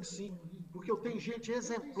raises?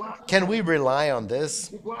 Can we rely on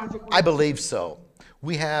this? I believe so.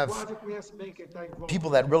 We have people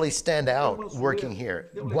that really stand out working here.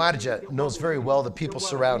 Guardia knows very well the people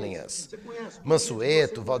surrounding us.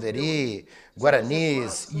 Mansueto, Valderi,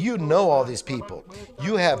 Guaranis, you know all these people.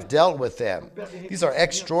 You have dealt with them. These are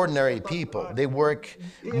extraordinary people. They work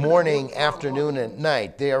morning, afternoon, and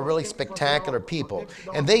night. They are really spectacular people.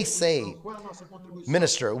 And they say,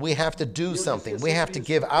 Minister, we have to do something. We have to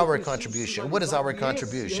give our contribution. What is our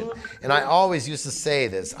contribution? And I always used to say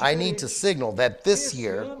this. I need to signal that this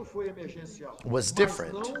year was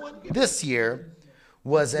different. This year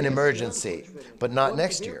was an emergency, but not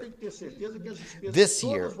next year. This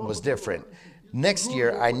year was different. Next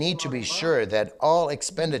year, I need to be sure that all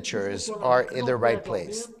expenditures are in the right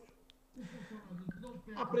place.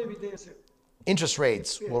 Interest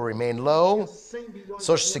rates will remain low.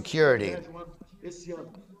 Social Security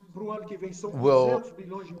will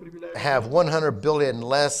have 100 billion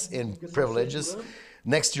less in privileges.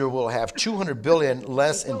 Next year, we'll have 200 billion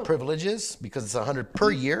less in privileges because it's 100 per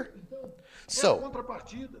year. So,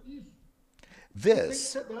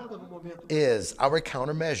 this is our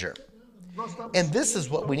countermeasure. And this is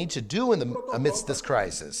what we need to do in the amidst this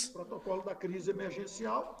crisis.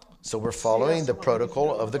 So we're following the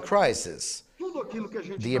protocol of the crisis.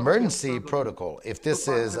 The emergency protocol. If this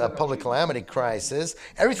is a public calamity crisis,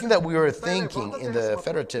 everything that we were thinking in the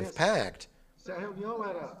Federative Pact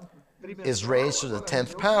is raised to the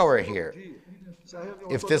 10th power here.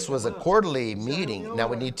 If this was a quarterly meeting, now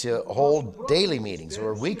we need to hold daily meetings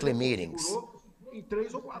or weekly meetings.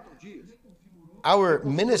 Our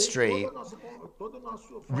ministry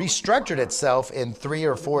restructured itself in 3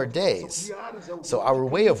 or 4 days. So our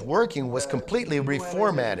way of working was completely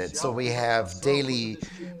reformatted. So we have daily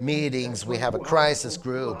meetings, we have a crisis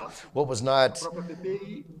group. What was not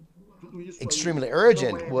extremely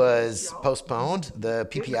urgent was postponed. The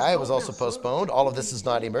PPI was also postponed. All of this is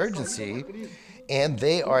not emergency. And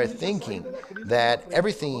they are thinking that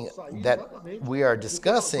everything that we are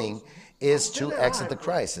discussing is to exit the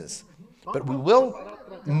crisis. But we will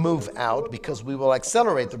move out because we will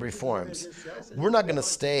accelerate the reforms. We're not going to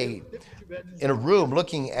stay in a room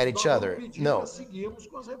looking at each other. No.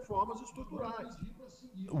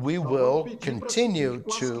 We will continue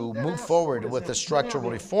to move forward with the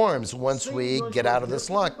structural reforms once we get out of this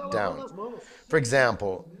lockdown. For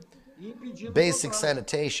example, basic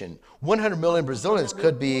sanitation. 100 million Brazilians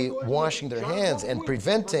could be washing their hands and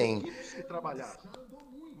preventing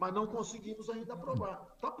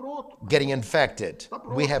getting infected.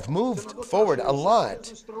 We have moved forward a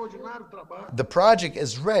lot. The project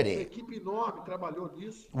is ready.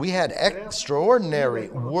 We had extraordinary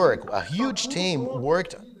work. A huge team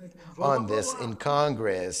worked on this in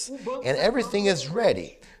Congress, and everything is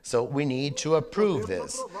ready. So we need to approve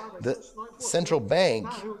this. The central bank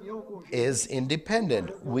is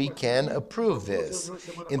independent. We can approve this.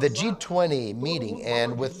 In the G20 meeting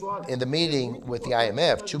and in the meeting with the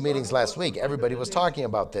IMF, 2 meetings last week, everybody was talking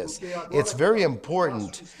about this. It's very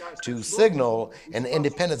important to signal an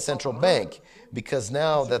independent central bank because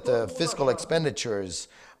now that the fiscal expenditures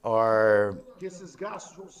are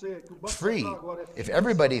free, if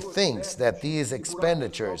everybody thinks that these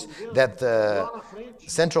expenditures, that the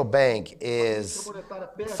central bank is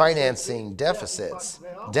financing deficits,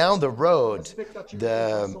 down the road,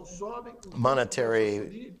 the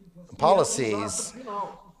monetary policies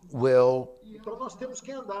will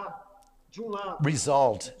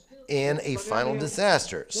result in a final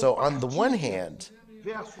disaster. So on the one hand,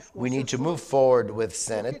 we need to move forward with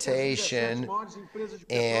sanitation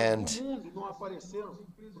and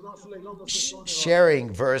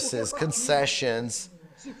sharing versus concessions.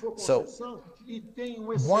 So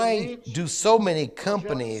why do so many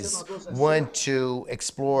companies want to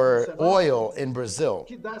explore oil in Brazil?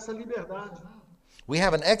 We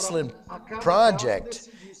have an excellent project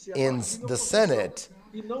in the Senate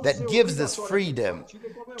that gives this freedom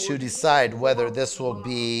to decide whether this will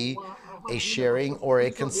be a sharing or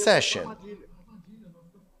a concession.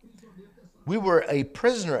 We were a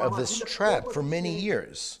prisoner of this trap for many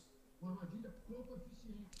years,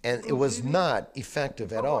 and it was not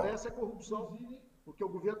effective at all.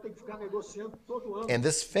 And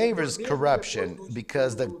this favors corruption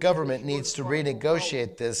because the government needs to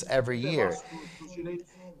renegotiate this every year.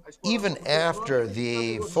 Even after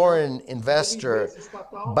the foreign investor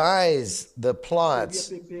buys the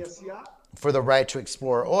plots for the right to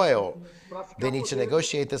explore oil, they need to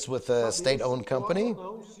negotiate this with a state-owned company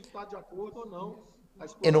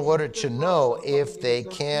in order to know if they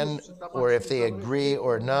can or if they agree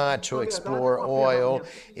or not to explore oil,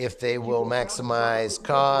 if they will maximize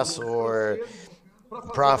costs or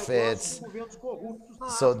profits.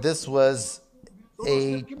 So this was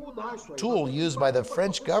a tool used by the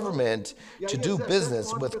French government to do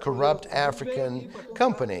business with corrupt African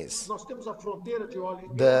companies.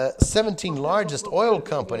 The 17 largest oil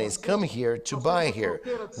companies come here to buy here.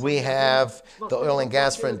 We have the oil and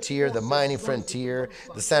gas frontier, the mining frontier,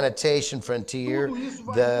 the sanitation frontier,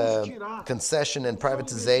 the concession and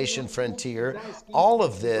privatization frontier. All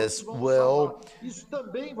of this will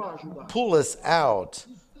pull us out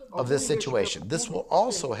of this situation. This will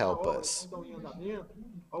also help us.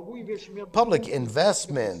 Public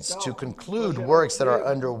investments to conclude works that are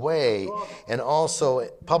underway, and also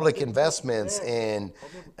public investments in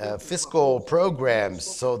fiscal programs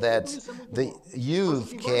so that the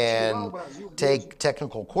youth can take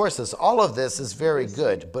technical courses. All of this is very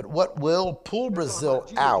good, but what will pull Brazil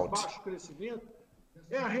out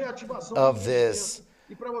of this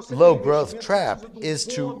low growth trap is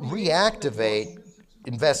to reactivate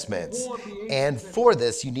investments. And for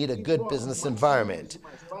this, you need a good business environment.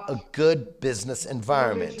 A good business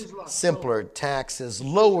environment. Simpler taxes,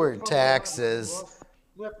 lower taxes,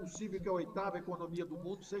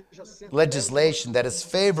 legislation that is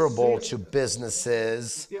favorable to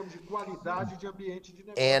businesses,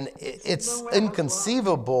 and it's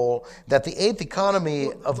inconceivable that the eighth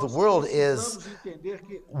economy of the world is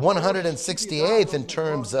 168th in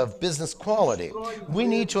terms of business quality. We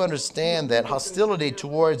need to understand that hostility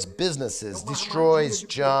towards businesses destroys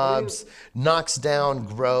jobs, knocks down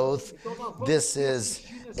growth. This is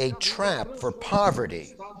a trap for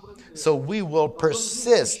poverty. So we will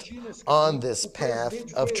persist on this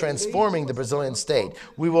path of transforming the Brazilian state.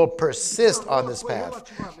 We will persist on this path.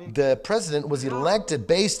 The president was elected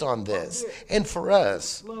based on this. And for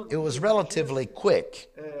us, it was relatively quick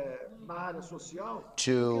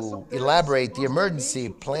to elaborate the emergency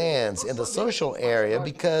plans in the social area,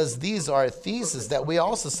 because these are theses that we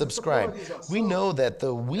also subscribe. We know that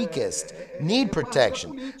the weakest need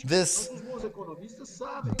protection. This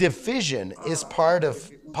division is part of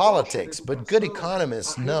politics, but good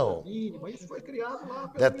economists know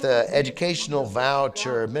that the educational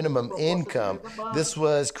voucher, minimum income, this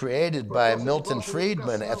was created by Milton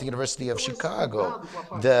Friedman at the University of Chicago.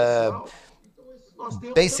 The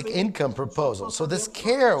basic income proposal. So this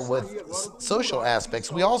care with social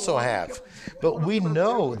aspects we also have. But we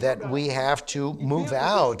know that we have to move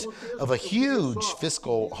out of a huge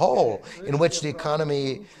fiscal hole in which the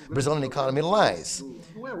Brazilian economy lies.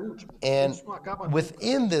 And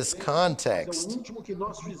within this context,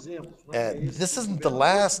 this isn't the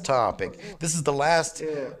last topic. This is the last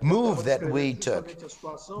move that we took,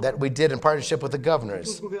 that we did in partnership with the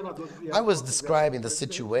governors. I was describing the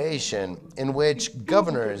situation in which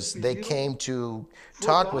governors, they came to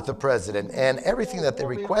talk with the president, and everything that they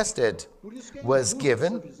requested was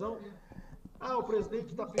given,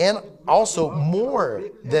 and also more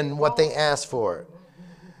than what they asked for.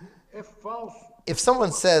 If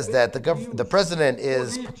someone says that the president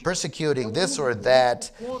is persecuting this or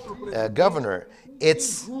that governor,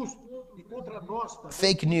 it's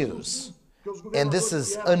fake news. And this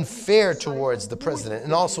is unfair towards the president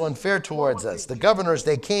and also unfair towards us. The governors,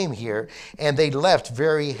 they came here and they left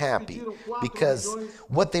very happy because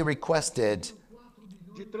what they requested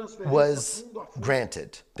was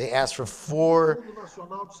granted. They asked for $4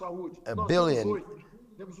 billion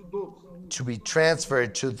to be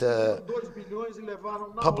transferred to the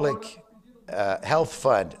public health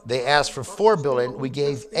fund. They asked for $4 billion. We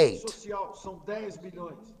gave $8 billion.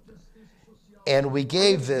 And we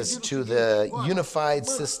gave this to the unified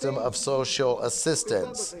system of social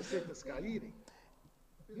assistance.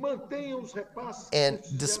 And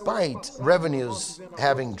despite revenues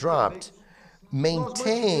having dropped,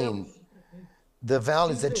 maintain the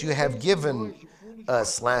values that you have given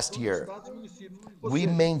us last year. We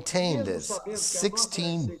maintained this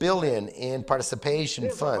 16 billion in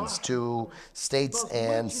participation funds to states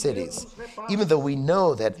and cities. Even though we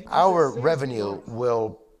know that our revenue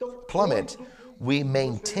will plummet, we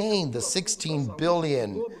maintain the 16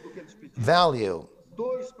 billion value.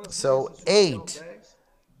 So 8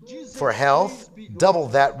 for health, double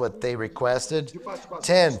that what they requested,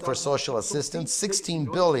 10 for social assistance, 16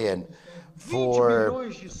 billion for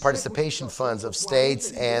participation funds of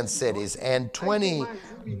states and cities, and 20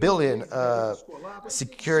 billion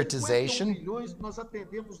securitization,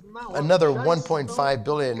 another 1.5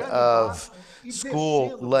 billion of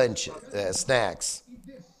school lunch snacks.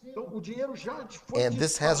 And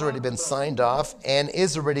this has already been signed off and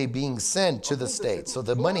is already being sent to the states. So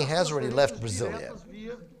the money has already left Brasilia.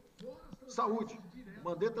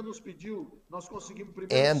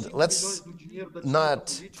 And let's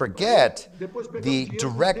not forget the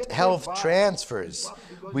direct health transfers.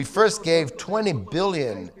 We first gave 20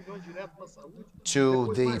 billion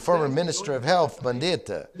to the former Minister of Health,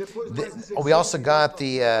 Mandetta. We also got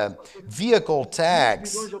the vehicle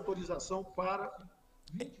tax,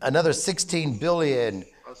 another 16 billion,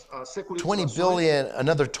 20 billion,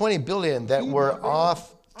 another 20 billion that were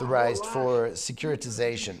authorized for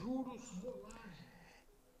securitization.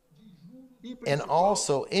 And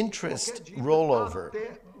also interest rollover.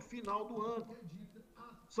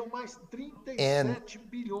 And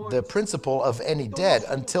the principal of any debt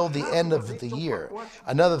until the end of the year,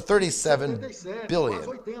 another 37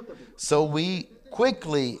 billion. So we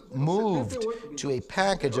quickly moved to a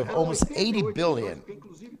package of almost 80 billion,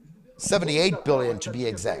 78 billion to be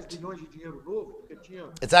exact.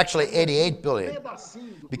 It's actually 88 billion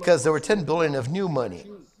because there were 10 billion of new money.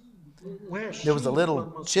 There was a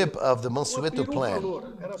little chip of the Mansueto plan.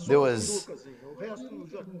 There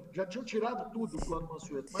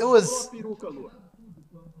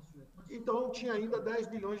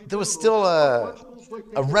was still a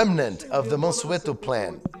remnant of the Mansueto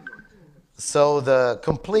plan. So the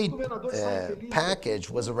complete package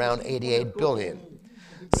was around 88 billion.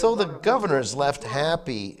 So the governors left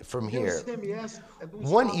happy from here.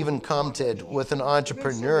 One even commented with an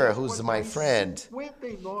entrepreneur who's my friend.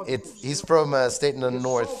 He's from a state in the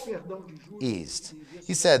northeast.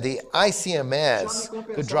 He said the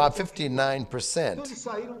ICMS could drop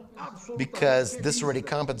 59% because this already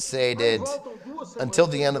compensated until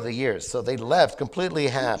the end of the year. So they left completely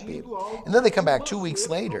happy. And then they come back 2 weeks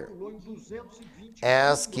later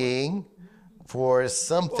asking for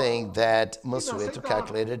something that Mansueto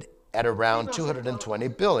calculated at around 220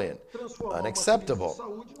 billion.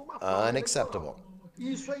 Unacceptable. Unacceptable.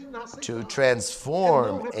 To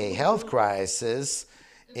transform a health crisis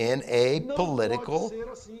in a political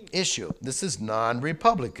issue. This is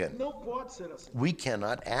non-Republican. We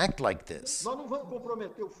cannot act like this.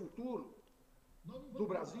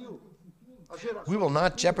 We will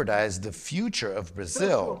not jeopardize the future of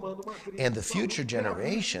Brazil and the future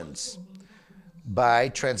generations by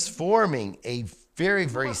transforming a very,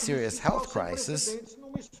 very serious health crisis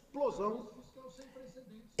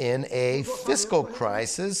in a fiscal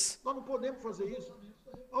crisis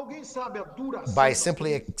by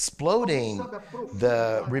simply exploding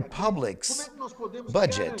the Republic's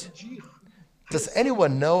budget. Does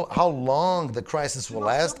anyone know how long the crisis will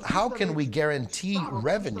last? How can we guarantee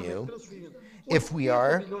revenue if we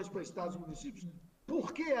are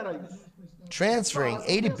transferring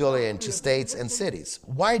 80 billion to states and cities?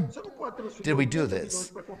 Why did we do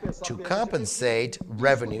this? To compensate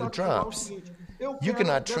revenue drops. You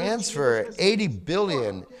cannot transfer 80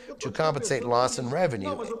 billion to compensate loss in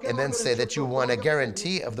revenue and then say that you want a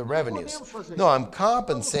guarantee of the revenues. No, I'm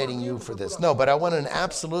compensating you for this. No, but I want an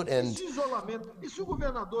absolute and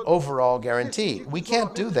overall guarantee. We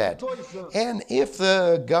can't do that. And if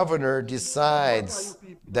the governor decides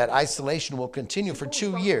that isolation will continue for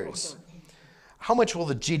 2 years, how much will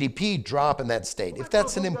the GDP drop in that state, if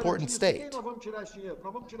that's an important state?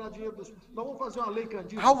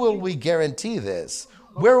 How will we guarantee this?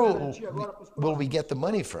 Where will we get the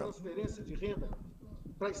money from?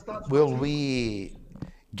 Will we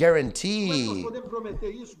guarantee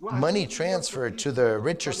money transferred to the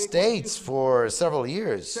richer states for several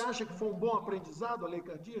years?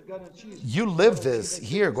 You live this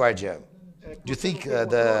here, Guardia. Do you think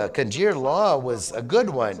the Candir law was a good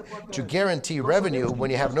one to guarantee revenue when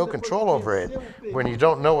you have no control over it, when you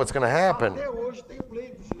don't know what's going to happen?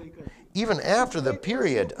 Even after the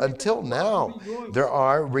period, until now, there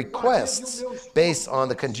are requests based on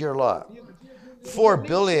the Candir law. 4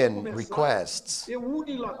 billion requests.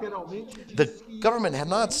 The government had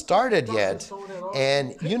not started yet,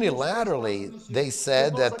 and unilaterally they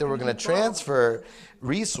said that they were going to transfer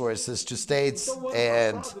resources to states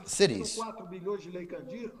and cities.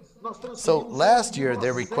 So last year they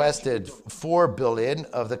requested 4 billion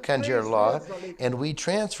of the Candir law, and we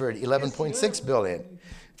transferred 11.6 billion.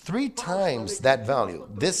 3 times that value.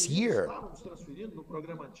 This year,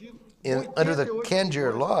 under the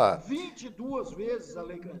Candir law,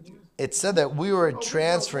 it said that we were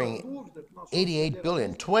transferring 88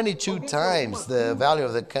 billion, 22 times the value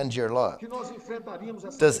of the Candir law.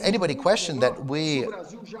 Does anybody question that we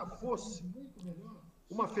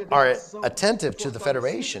are attentive to the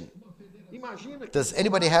federation? Does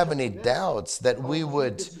anybody have any doubts that we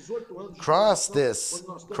would cross this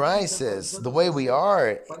crisis the way we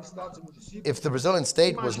are if the Brazilian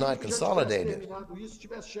state was not consolidated?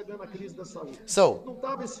 So,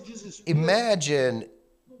 imagine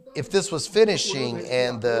if this was finishing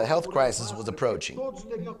and the health crisis was approaching.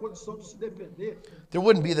 There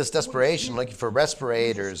wouldn't be this desperation looking for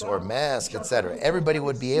respirators or masks, etc. Everybody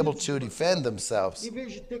would be able to defend themselves.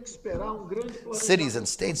 Cities and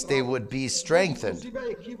states, they would be strengthened.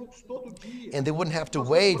 And they wouldn't have to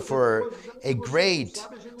wait for a great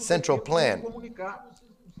central plan.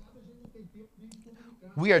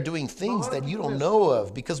 We are doing things that you don't know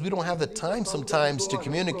of because we don't have the time sometimes to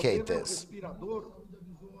communicate this.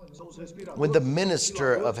 When the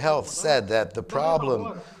Minister of Health said that the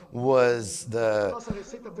problem was the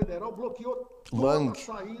lung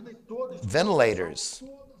ventilators,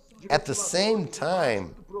 at the same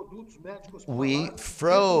time, we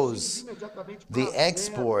froze the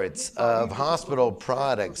exports of hospital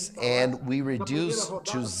products and we reduced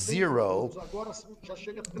to 0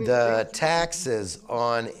 the taxes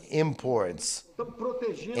on imports.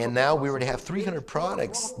 And now we already have 300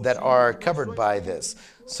 products that are covered by this.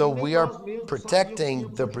 So we are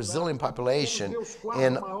protecting the Brazilian population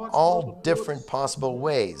in all different possible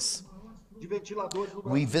ways.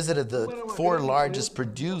 We visited the 4 largest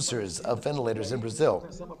producers of ventilators in Brazil.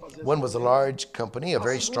 One was a large company, a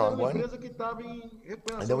very strong one,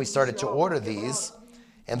 and then we started to order these.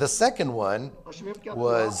 And the second one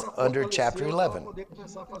was under Chapter 11.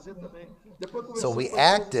 So we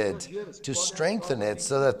acted to strengthen it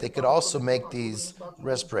so that they could also make these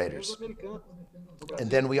respirators. And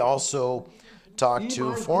then we also talked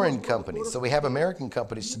to foreign companies. So we have American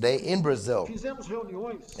companies today in Brazil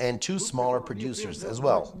and 2 smaller producers as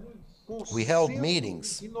well. We held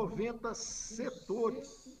meetings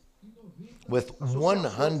with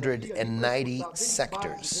 190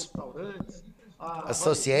 sectors,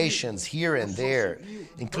 associations here and there,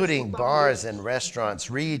 including bars and restaurants,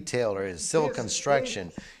 retailers, civil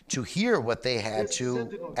construction, to hear what they had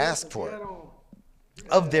to ask for.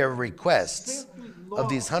 Of their requests, of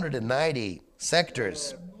these 190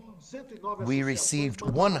 sectors, we received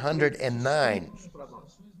 109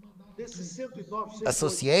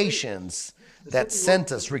 associations that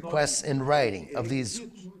sent us requests in writing. Of these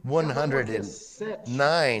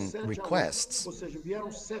 109 requests,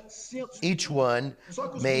 each one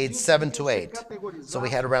made 7 to 8. So we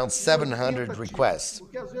had around 700 requests.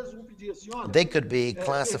 They could be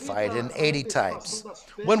classified in 80 types.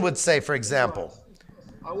 One would say, for example,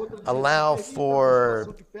 allow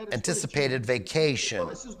for anticipated vacation.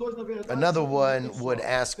 Another one would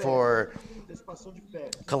ask for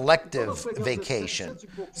collective vacation.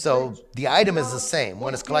 So the item is the same.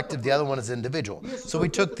 One is collective, the other one is individual. So we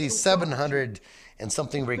took these 700 and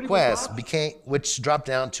something requests, which dropped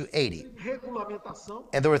down to 80.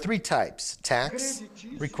 And there were 3 types: tax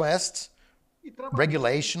requests,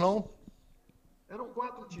 regulational,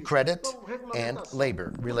 credit, and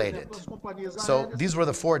labor related. So these were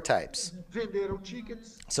the 4 types.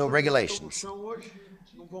 So regulations.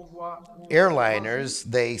 Airliners,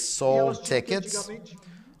 they sold tickets.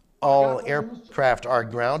 All aircraft are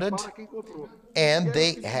grounded, and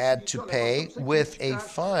they had to pay with a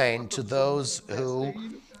fine to those who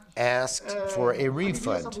asked for a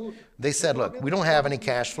refund. They said, look, we don't have any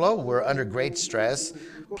cash flow. We're under great stress.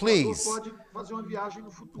 Please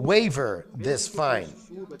waiver this fine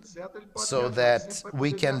so that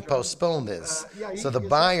we can postpone this. So the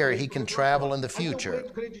buyer, he can travel in the future.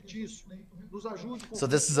 So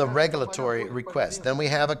this is a regulatory request. Then we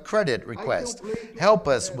have a credit request. Help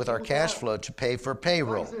us with our cash flow to pay for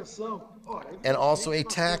payroll. And also a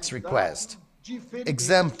tax request.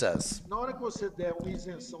 Exempt us.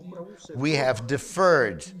 We have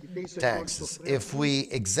deferred taxes. If we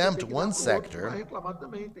exempt one sector,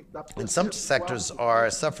 and some sectors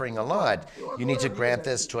are suffering a lot, you need to grant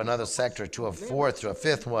this to another sector, to a 4th, to a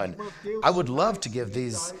 5th one. I would love to give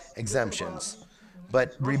these exemptions.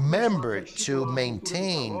 But remember to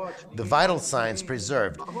maintain the vital signs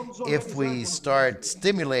preserved. If we start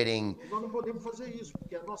stimulating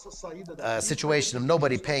a situation of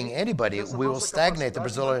nobody paying anybody, we will stagnate the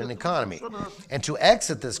Brazilian economy. And to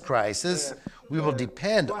exit this crisis, we will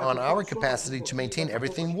depend on our capacity to maintain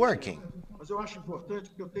everything working.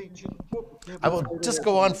 I will just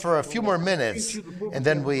go on for a few more minutes, and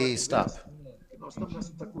then we stop.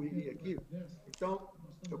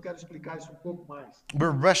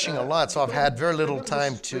 We're rushing a lot, so I've had very little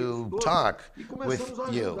time to talk with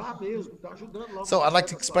you. So I'd like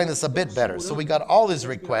to explain this a bit better. So we got all these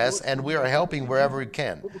requests, and we are helping wherever we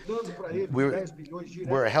can.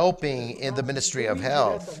 We're helping in the Ministry of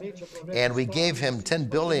Health, and we gave him 10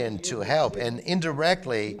 billion to help. And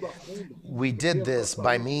indirectly, we did this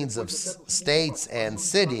by means of states and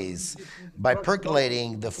cities, by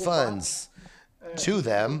percolating the funds to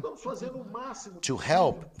them to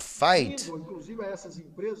help fight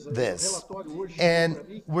this.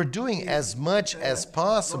 And we're doing as much as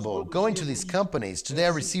possible, going to these companies. Today I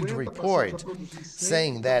received a report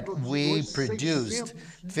saying that we produced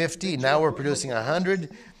 50, now we're producing 100,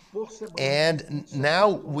 and now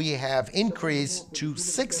we have increased to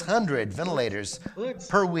 600 ventilators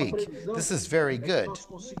per week. This is very good.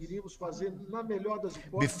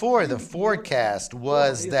 Before, the forecast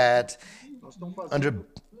was that under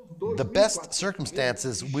the best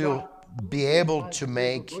circumstances, we'll be able to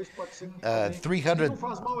make 300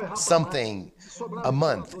 something a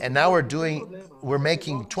month, and now we're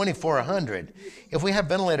making 2,400. If we have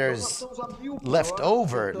ventilators left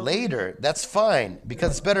over later, that's fine,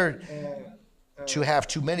 because it's better to have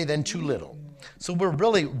too many than too little. So we're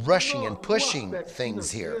really rushing and pushing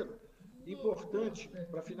things here.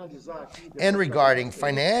 And regarding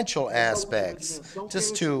financial aspects,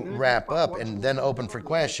 just to wrap up and then open for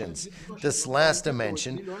questions, this last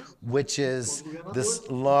dimension, which is this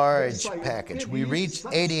large package. We reached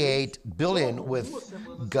 88 billion with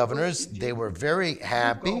governors. They were very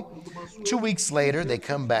happy. 2 weeks later, they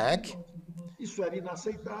come back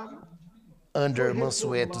under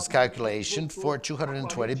Mansueto's calculation for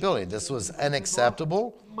 220 billion. This was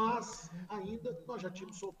unacceptable.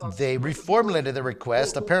 They reformulated the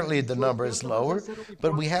request. Apparently the number is lower,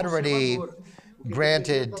 but we had already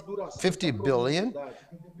granted 50 billion,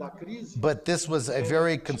 but this was a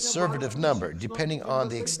very conservative number, depending on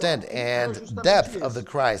the extent and depth of the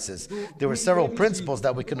crisis. There were several principles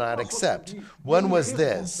that we could not accept. One was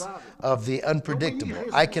this, of the unpredictable.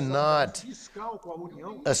 I cannot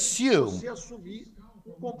assume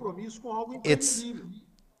it's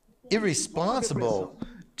irresponsible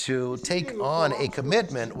to take on a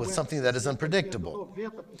commitment with something that is unpredictable.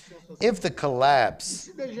 If the collapse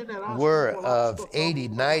were of 80,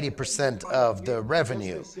 90% of the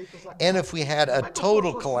revenue, and if we had a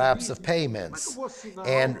total collapse of payments,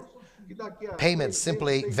 and payments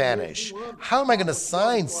simply vanish, how am I going to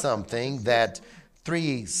sign something that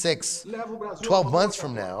 3, 6, 12 months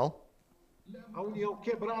from now,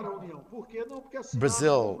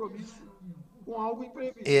 Brazil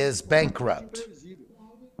is bankrupt?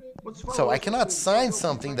 So I cannot sign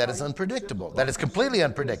something that is unpredictable, that is completely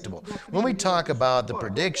unpredictable. When we talk about the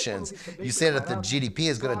predictions, you say that the GDP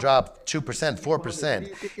is going to drop 2%,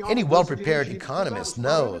 4%. Any well-prepared economist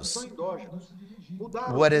knows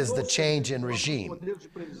what is the change in regime.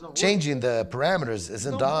 Changing the parameters is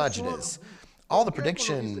endogenous. All the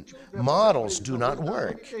prediction models do not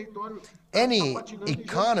work. Any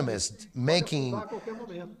economist making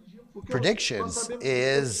predictions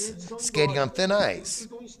is skating on thin ice.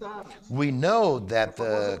 We know that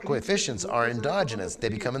the coefficients are endogenous. They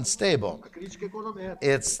become unstable.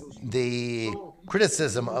 It's the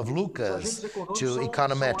criticism of Lucas to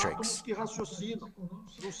econometrics.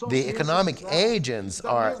 The economic agents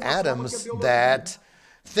are atoms that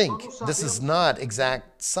think. This is not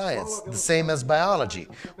exact science, the same as biology.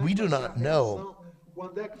 We do not know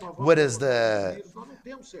what is the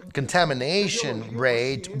contamination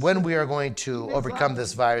rate when we are going to overcome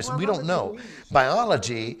this virus. We don't know.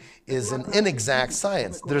 Biology is an inexact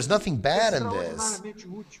science. There's nothing bad in this.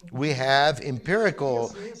 We have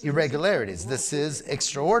empirical irregularities. This is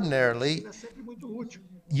extraordinarily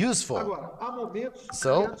useful.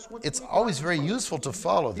 So it's always very useful to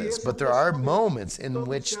follow this, but there are moments in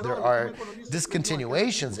which there are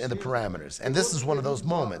discontinuations in the parameters, and this is one of those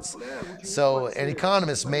moments. So an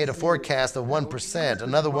economist made a forecast of 1%,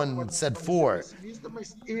 another one said 4%.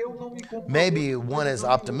 Maybe one is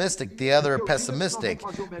optimistic, the other pessimistic,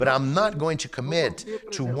 but I'm not going to commit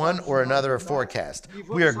to one or another forecast.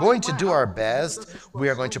 We are going to do our best, we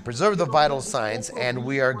are going to preserve the vital signs, and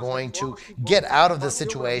we are going to get out of the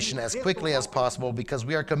situation as quickly as possible because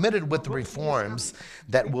we are committed with the reforms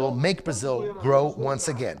that will make Brazil grow once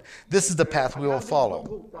again. This is the path we will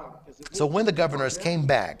follow. So when the governors came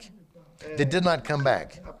back, they did not come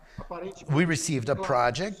back. We received a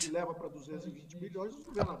project.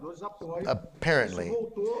 Apparently,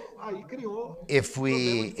 if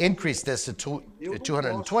we increase this to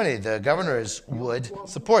 220, the governors would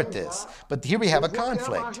support this. But here we have a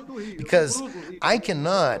conflict because I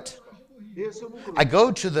go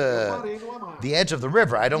to the edge of the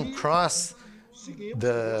river. I don't cross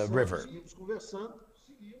the river.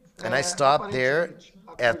 And I stop there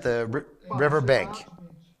at the river bank.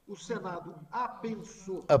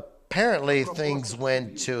 Apparently, things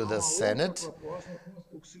went to the Senate.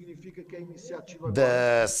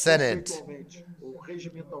 The Senate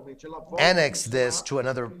annexed this to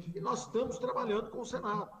another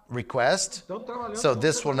request. So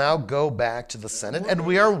this will now go back to the Senate, and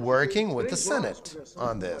we are working with the Senate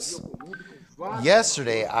on this.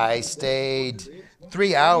 Yesterday, I stayed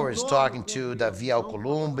 3 hours talking to Davi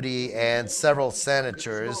Alcolumbre and several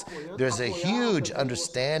senators. There's a huge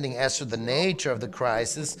understanding as to the nature of the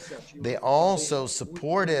crisis. They also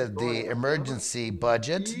supported the emergency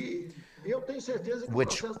budget,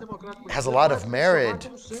 which has a lot of merit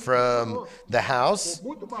from the House,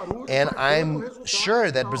 and I'm sure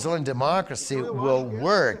that Brazilian democracy will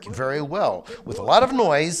work very well, with a lot of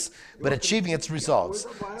noise, but achieving its results.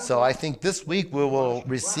 So I think this week we will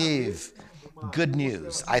receive good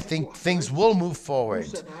news. I think things will move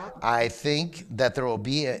forward. I think that there will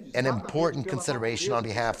be an important consideration on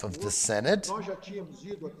behalf of the Senate.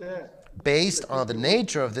 Based on the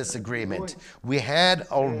nature of this agreement, we had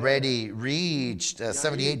already reached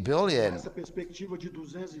 78 billion.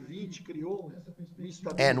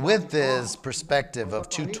 And with this perspective of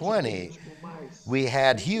 220, we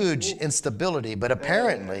had huge instability, but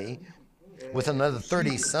apparently, with another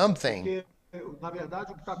 30-something,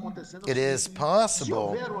 it is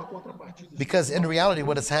possible, because in reality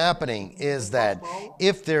what is happening is that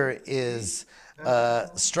if there is a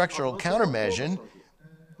structural countermeasure,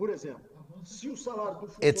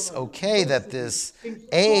 it's okay that this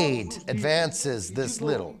aid advances this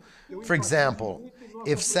little. For example,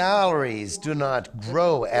 if salaries do not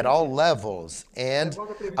grow at all levels, and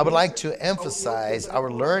I would like to emphasize our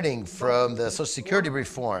learning from the Social Security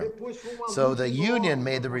reform. So the union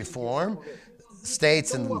made the reform,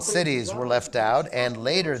 states and cities were left out, and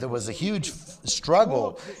later there was a huge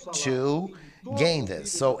struggle to gain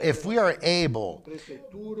this. So if we are able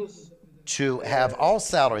to have all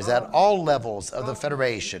salaries at all levels of the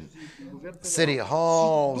federation, city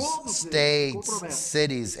halls, states,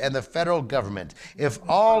 cities, and the federal government, if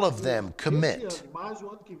all of them commit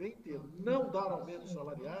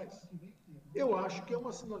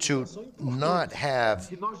to not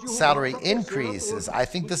have salary increases, I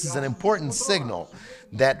think this is an important signal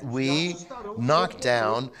that we knock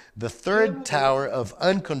down the third tower of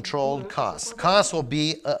uncontrolled costs. Costs will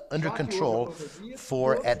be under control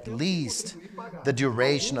for at least the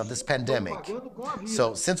duration of this pandemic.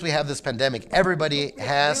 So since we have this pandemic, everybody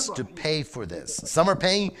has to pay for this. Some are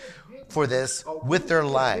paying for this with their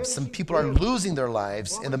lives. Some people are losing their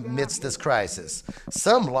lives in the midst of this crisis.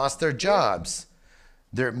 Some lost their jobs,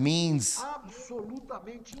 their means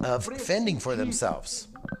of fending for themselves.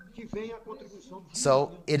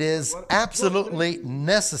 So it is absolutely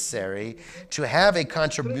necessary to have a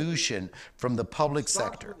contribution from the public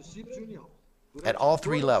sector at all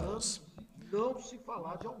three levels: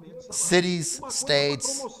 cities,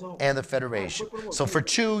 states, and the federation. So for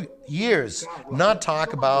 2 years, not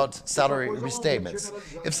talk about salary restatements.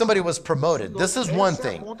 If somebody was promoted, this is one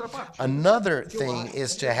thing. Another thing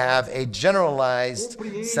is to have a generalized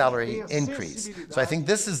salary increase. So I think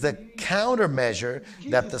this is the countermeasure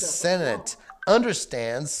that the Senate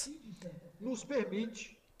understands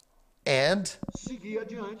and,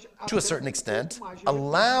 to a certain extent,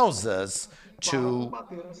 allows us to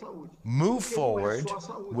move forward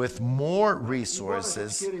with more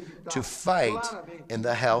resources to fight in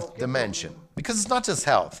the health dimension. Because it's not just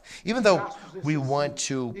health. Even though we want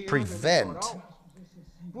to prevent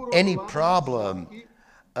any problem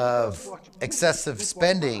of excessive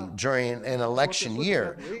spending during an election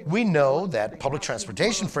year, we know that public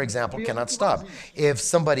transportation, for example, cannot stop. If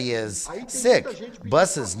somebody is sick,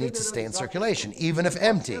 buses need to stay in circulation, even if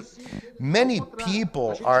empty. Many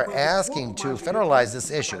people are asking to federalize this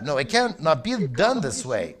issue. No, it cannot be done this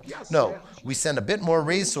way. No, we send a bit more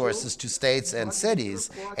resources to states and cities,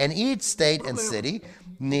 and each state and city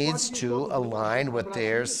needs to align with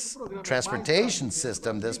their transportation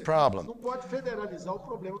system this problem.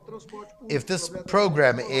 If this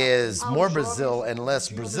program is more Brazil and less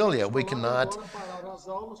Brasilia, we cannot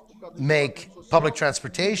make public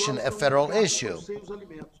transportation a federal issue.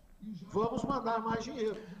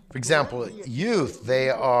 For example, youth,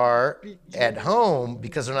 they are at home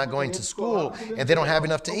because they're not going to school and they don't have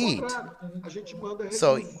enough to eat.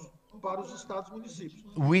 So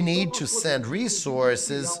we need to send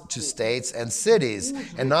resources to states and cities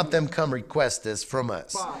and not them come request this from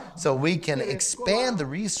us. So we can expand the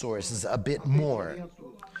resources a bit more.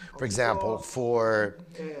 For example, for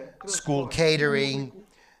school catering,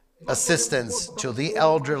 assistance to the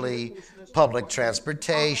elderly, public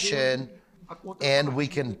transportation, and we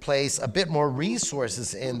can place a bit more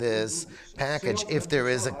resources in this package if there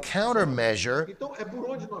is a countermeasure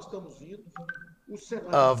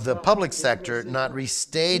of the public sector not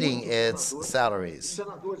restating its salaries.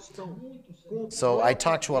 So I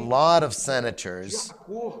talked to a lot of senators,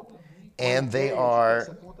 and they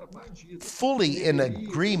are fully in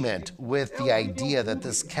agreement with the idea that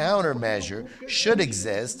this countermeasure should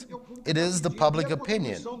exist. It is the public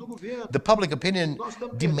opinion. The public opinion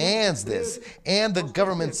demands this, and the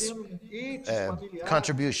government's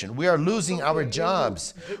contribution. We are losing our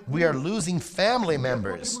jobs. We are losing family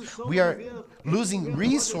members. We are losing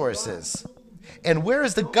resources. And where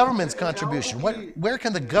is the government's contribution? Where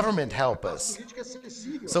can the government help us?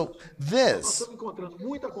 So this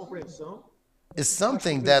is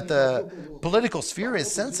something that the political sphere is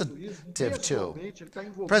sensitive to.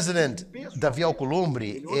 President Davi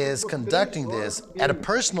Alcolumbre is conducting this at a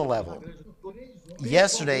personal level.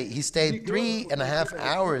 yesterday he stayed 3.5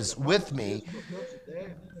 hours with me,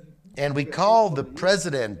 and we called the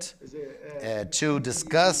president to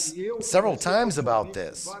discuss several times about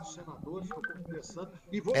this.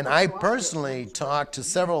 And I personally talked to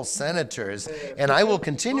several senators, and I will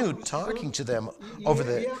continue talking to them over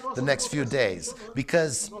the next few days,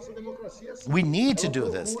 because we need to do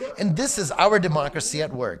this. And this is our democracy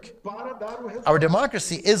at work. Our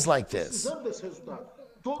democracy is like this.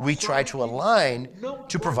 We try to align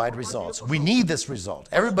to provide results. We need this result.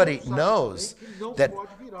 Everybody knows that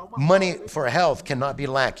money for health cannot be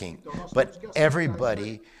lacking, but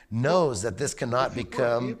everybody knows that this cannot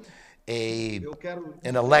become an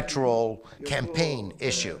electoral campaign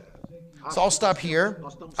issue. So I'll stop here.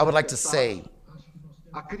 I would like to say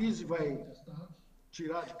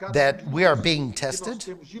that we are being tested.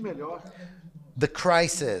 The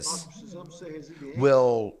crisis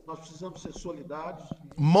will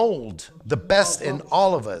mold the best in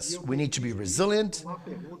all of us. We need to be resilient.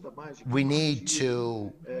 We need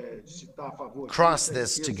to cross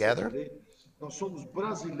this together.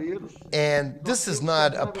 And this is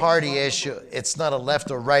not a party issue. It's not a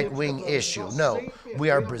left or right wing issue. No,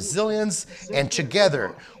 we are Brazilians, and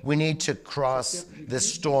together we need to cross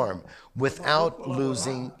this storm without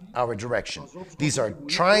losing our direction. These are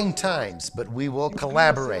trying times, but we will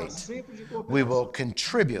collaborate. We will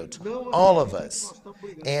contribute, all of us,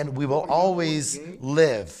 and we will always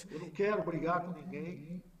live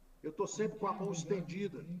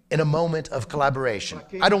in a moment of collaboration.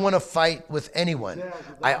 I don't want to fight with anyone.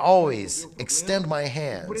 I always extend my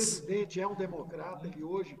hands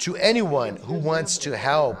to anyone who wants to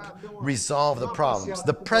help resolve the problems.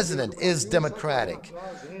 The president is democratic.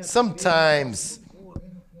 Sometimes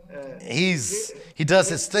he does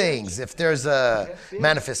his things. If there's a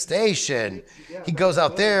manifestation, he goes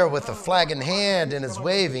out there with a flag in hand and is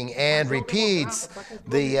waving and repeats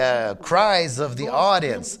the cries of the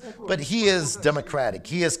audience. But he is democratic.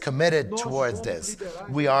 He is committed towards this.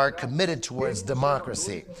 We are committed towards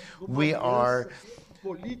democracy. We are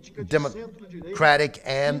democratic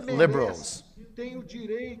and liberals.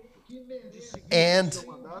 And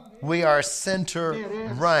we are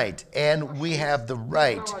center-right, and we have the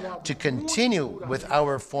right to continue with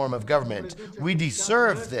our form of government. We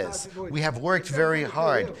deserve this. We have worked very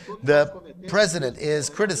hard. The president is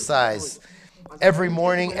criticized every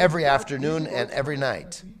morning, every afternoon, and every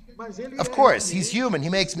night. Of course, he's human. He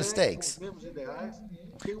makes mistakes.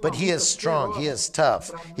 But he is strong. He is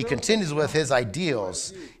tough. He continues with his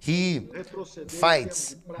ideals. He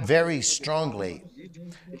fights very strongly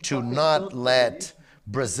to not let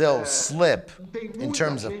Brazil slip in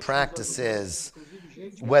terms of practices,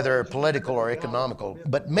 whether political or economical.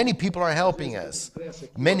 But many people are helping us.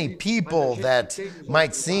 Many people that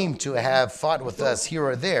might seem to have fought with us here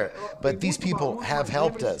or there, but these people have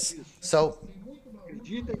helped us. So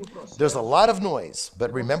there's a lot of noise,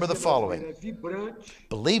 but remember the following.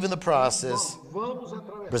 Believe in the process.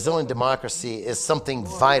 Brazilian democracy is something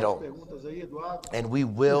vital, and we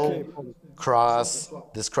will cross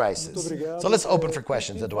this crisis. So let's open for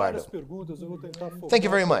questions, Eduardo. Thank you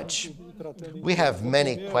very much. We have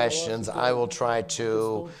many questions. I will try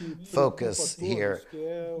to focus here.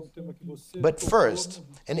 But first,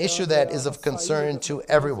 an issue that is of concern to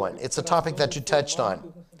everyone. It's a topic that you touched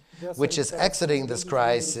on, which is exiting this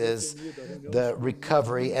crisis, the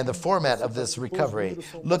recovery, and the format of this recovery.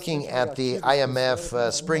 Looking at the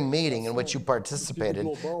IMF spring meeting in which you participated,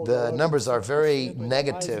 the numbers are very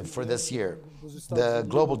negative for this year. The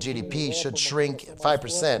global GDP should shrink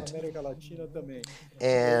 5%.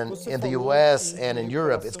 And in the US and in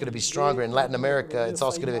Europe, it's going to be stronger. In Latin America, it's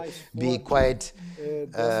also going to be quite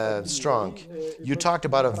strong. You talked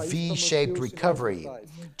about a V-shaped recovery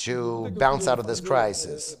to bounce out of this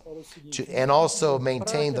crisis, and also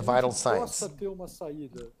maintain the vital signs.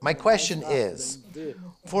 My question is,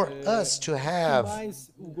 for us to have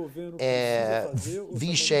a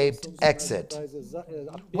V-shaped exit,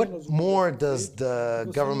 what more does the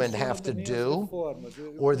government have to do,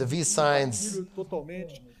 or the V signs?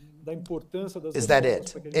 Is that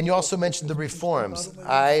it? And you also mentioned the reforms.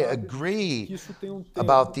 I agree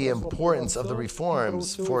about the importance of the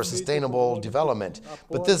reforms for sustainable development,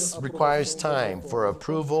 but this requires time for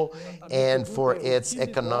approval and for its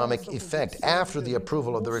economic effect after the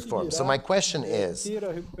approval of the reform. So my question is,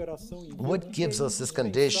 what gives us this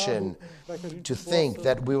condition to think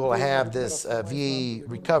that we will have this V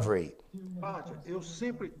recovery?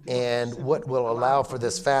 And what will allow for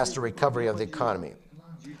this faster recovery of the economy?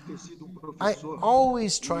 I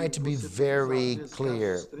always try to be very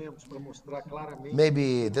clear.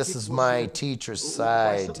 Maybe this is my teacher's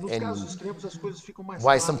side, and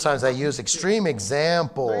why sometimes I use extreme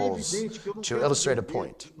examples to illustrate a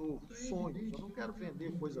point.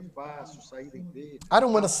 I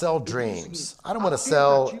don't want to sell dreams. I don't want to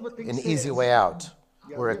sell an easy way out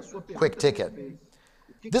or a quick ticket.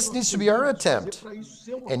 This needs to be our attempt.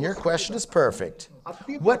 And your question is perfect.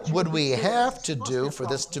 What would we have to do for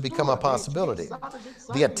this to become a possibility?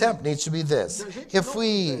 The attempt needs to be this. If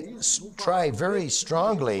we try very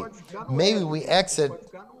strongly, maybe we exit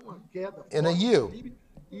in a U.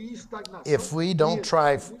 If we don't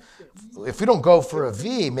go for a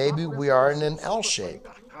V, maybe we are in an L shape.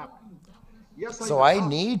 So I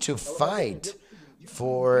need to fight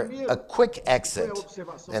for a quick exit,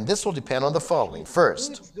 and this will depend on the following.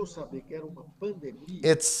 First,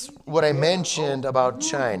 it's what I mentioned about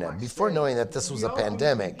China. Before knowing that this was a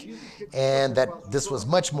pandemic and that this was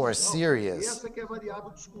much more serious,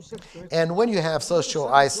 and when you have social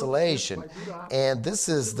isolation, and this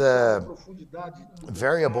is the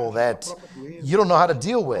variable that you don't know how to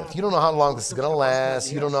deal with. You don't know how long this is going to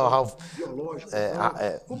last. You don't know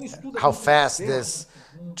how fast this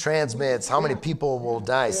transmits, how many people will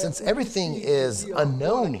die. Since everything is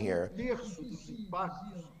unknown here,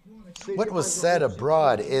 what was said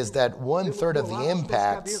abroad is that 1/3 of the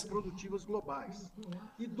impacts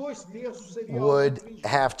would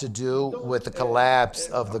have to do with the collapse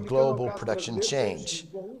of the global production change.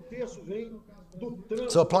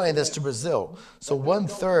 So applying this to Brazil, so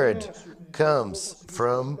 1/3 comes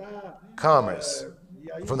from commerce,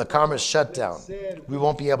 from the commerce shutdown. We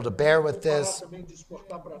won't be able to bear with this.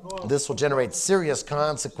 This will generate serious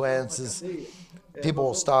consequences. People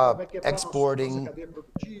will stop exporting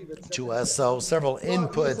to us, so several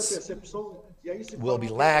inputs will be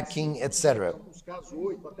lacking, etc.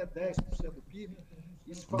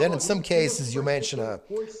 Then in some cases, you mention a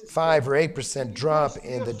 5 or 8% drop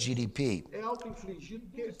in the GDP.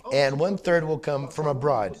 And 1/3 will come from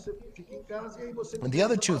abroad. And the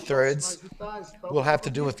other 2/3 will have to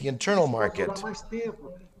do with the internal market.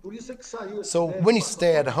 So when you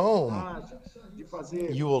stay at home,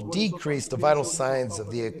 you will decrease the vital signs of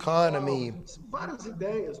the economy.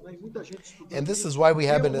 And this is why we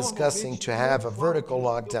have been discussing to have a vertical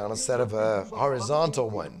lockdown instead of a horizontal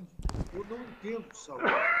one.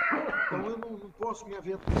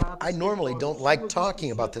 I normally don't like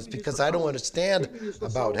talking about this because I don't understand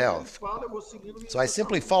about health. So I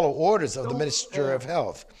simply follow orders of the Minister of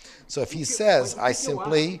Health. So if he says, I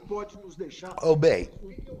simply obey.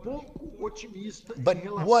 But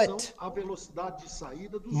what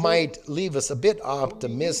might leave us a bit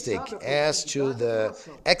optimistic as to the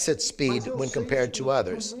exit speed when compared to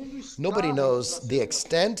others? Nobody knows the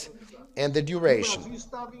extent and the duration.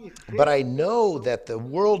 But I know that the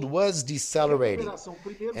world was decelerating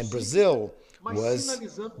and Brazil was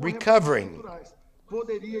recovering,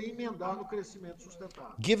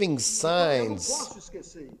 giving signs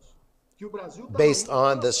based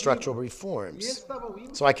on the structural reforms.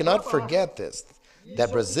 So I cannot forget this,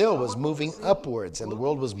 that Brazil was moving upwards and the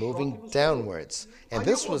world was moving downwards. And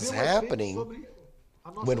this was happening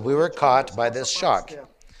when we were caught by this shock.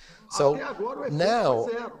 So now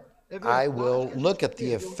I will look at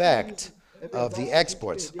the effect of the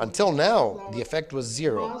exports. Until now, the effect was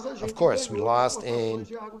zero. Of course, we lost in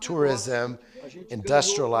tourism,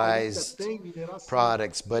 industrialized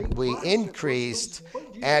products, but we increased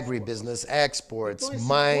agribusiness, exports,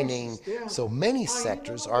 mining. So many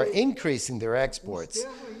sectors are increasing their exports.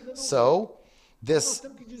 So this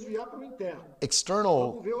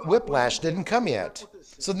external whiplash didn't come yet.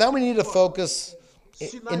 So now we need to focus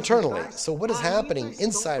internally. So what is happening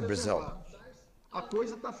inside Brazil?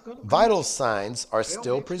 Vital signs are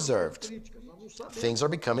still preserved. Things are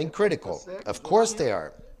becoming critical. Of course they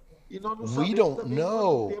are. We don't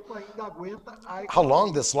know how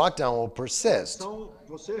long this lockdown will persist.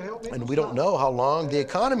 And we don't know how long the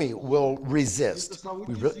economy will resist.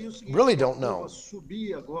 We really don't know.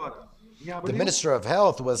 The Minister of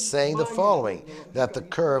Health was saying the following, that the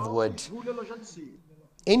curve would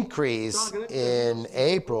increase in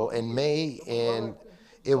April and May, and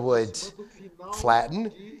it would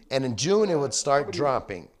flatten, and in June it would start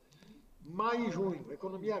dropping.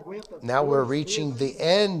 Now we're reaching the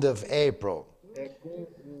end of April.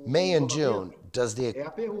 May and June. Does the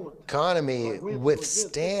economy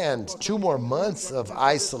withstand 2 more months of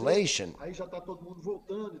isolation?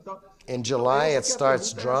 In July it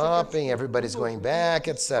starts dropping, everybody's going back,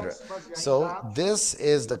 etc. So this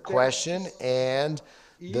is the question, and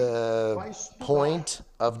the point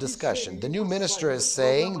of discussion. The new minister is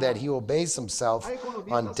saying that he will base himself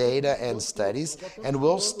on data and studies and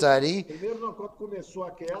will study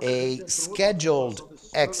a scheduled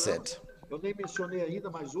exit.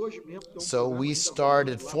 So we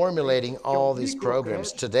started formulating all these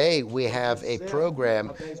programs. Today we have a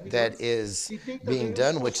program that is being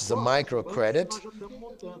done, which is a microcredit,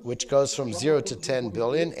 which goes from 0 to 10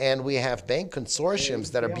 billion, and we have bank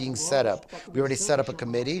consortiums that are being set up. We already set up a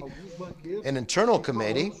committee, an internal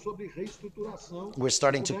committee. We're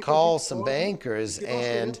starting to call some bankers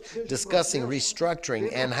and discussing restructuring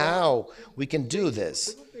and how we can do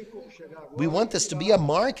this. We want this to be a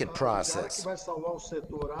market process.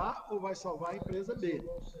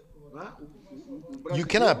 You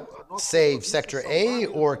cannot save sector A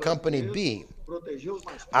or company B.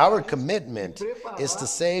 Our commitment is to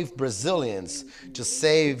save Brazilians, to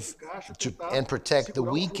save and protect the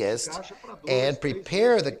weakest, and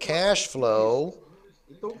prepare the cash flow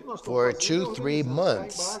for 2-3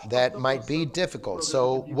 months that might be difficult.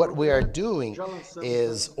 So what we are doing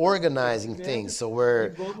is organizing things. So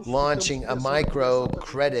we're launching a micro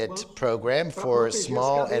credit program for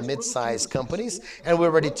small and mid-sized companies, and we're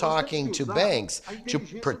already talking to banks to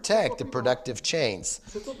protect the productive chains.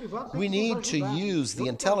 We need to use the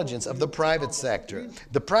intelligence of the private sector.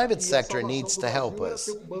 The private sector needs to help us.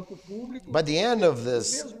 By the end of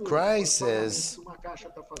this crisis,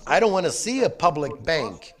 I don't want to see a public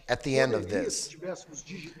bank at the end of this.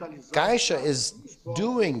 Caixa is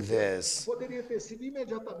doing this.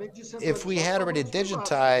 If we had already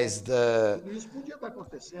digitized the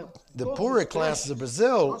poorer classes of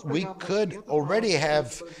Brazil, we could already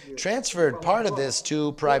have transferred part of this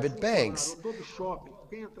to private banks.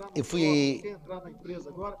 If we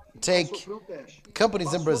take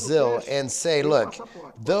companies in Brazil and say, look,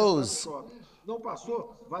 those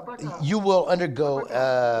you will undergo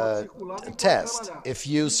a test. If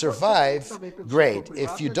you survive, great.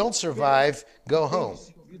 If you don't survive, go home.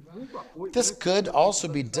 This could also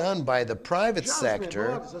be done by the private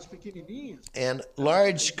sector, and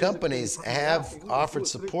large companies have offered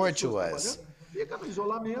support to us.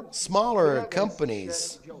 Smaller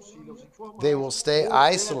companies, they will stay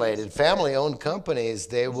isolated. Family-owned companies,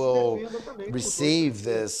 they will receive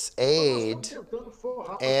this aid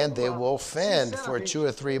and they will fend for 2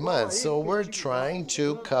 or 3 months. So we're trying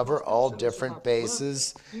to cover all different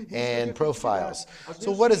bases and profiles.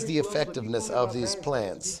 So what is the effectiveness of these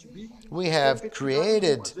plans? We have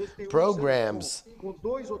created programs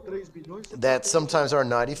that sometimes are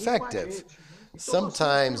not effective.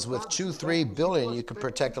 Sometimes with 2-3 billion, you can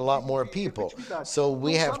protect a lot more people. So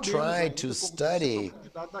we have tried to study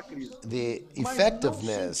the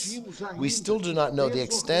effectiveness. We still do not know the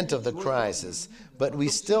extent of the crisis, but we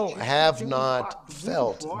still have not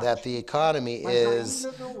felt that the economy is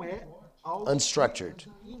unstructured.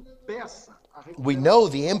 We know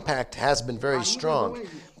the impact has been very strong,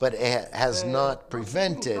 but it has not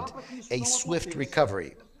prevented a swift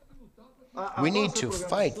recovery. We need to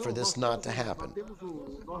fight for this not to happen.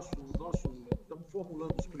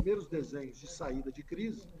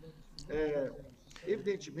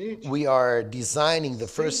 We are designing the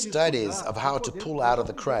first studies of how to pull out of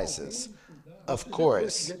the crisis. Of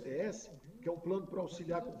course,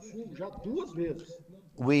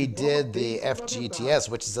 we did the FGTS,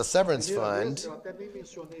 which is a severance fund.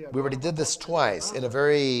 We already did this twice in a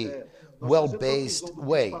very well-based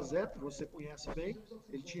way.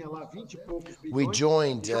 We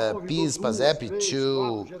joined PIS-PASEP,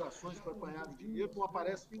 2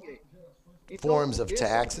 forms of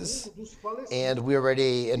taxes, and we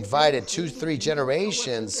already invited 2-3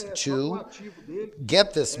 generations to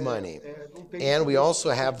get this money. And we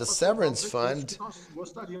also have the severance fund,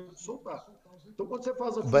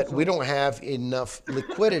 but we don't have enough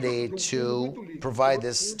liquidity to provide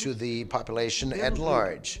this to the population at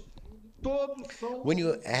large. When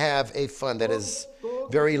you have a fund that is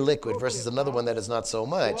very liquid versus another one that is not so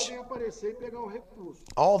much,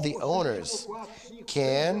 all the owners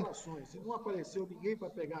can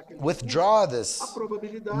withdraw this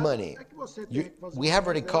money. We have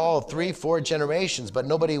already called 3-4 generations, but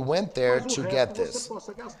nobody went there to get this.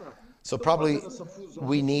 So probably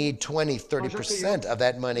we need 20-30% of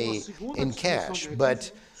that money in cash,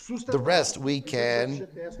 but the rest we can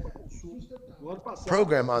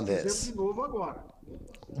program on this.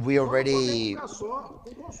 we already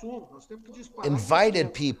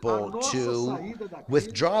invited people to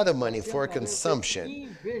withdraw the money for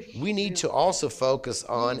consumption. We need to also focus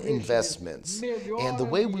on investments. And the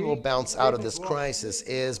way we will bounce out of this crisis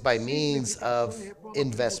is by means of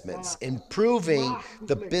investments, improving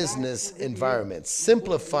the business environment,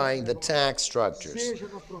 simplifying the tax structures,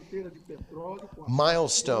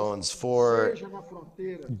 milestones for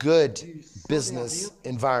good business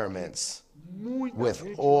environments with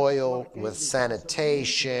oil, with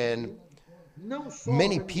sanitation.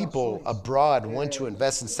 Many people abroad want to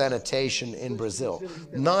invest in sanitation in Brazil,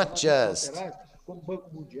 not just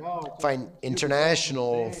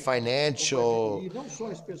international financial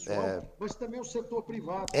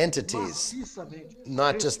entities,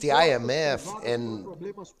 not just the IMF and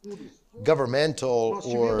governmental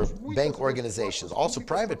or bank organizations, also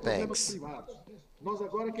private banks.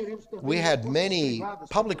 We had many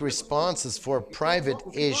public responses for private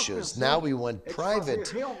issues. Now we want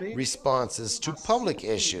private responses to public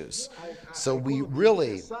issues. So we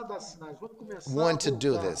really want to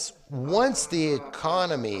do this. Once the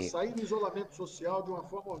economy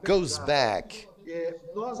goes back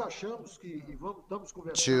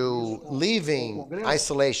to leaving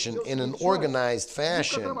isolation in an organized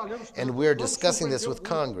fashion, and we're discussing this with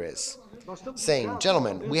Congress, saying,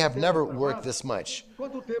 gentlemen, we have never worked this much.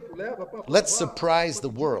 Let's surprise the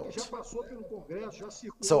world.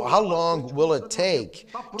 So how long will it take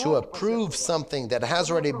to approve something that has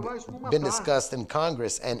already been discussed in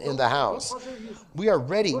Congress and in the House? We are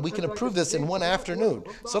ready. We can approve this in one afternoon.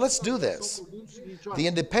 So let's do this. The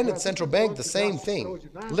independent central bank, the same thing.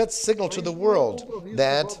 Let's signal to the world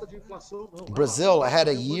that Brazil had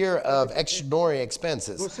a year of extraordinary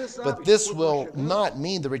expenses, but this will not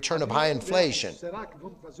mean the return of high inflation.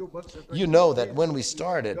 You know that when we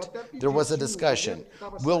started, there was a discussion.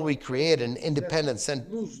 Will we create an independent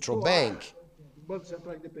central bank?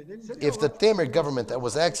 If the Temer government that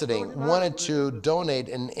was exiting wanted to donate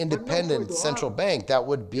an independent central bank, that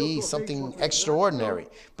would be something extraordinary.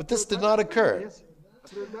 But this did not occur.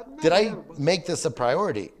 Did I make this a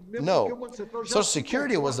priority? No. Social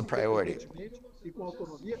Security was a priority.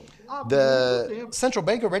 The central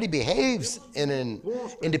bank already behaves in an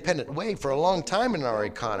independent way for a long time in our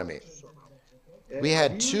economy. We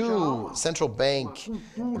had two central bank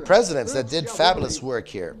presidents that did fabulous work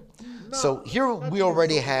here. So here we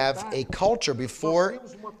already have a culture before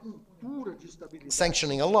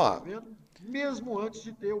sanctioning a law.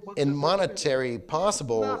 In monetary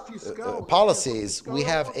policies, we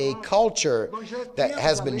have a culture that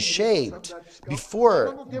has been shaped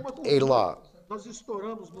before a law.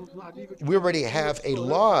 We already have a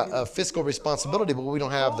law of fiscal responsibility, but we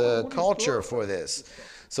don't have the culture for this.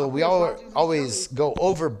 So we always go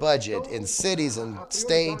over budget in cities and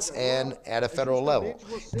states and at a federal level,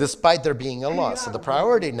 despite there being a law. So the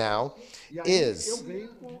priority now is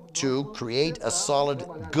to create a solid,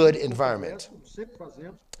 good environment.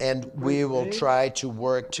 And we will try to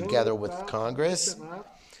work together with Congress,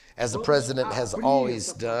 as the President has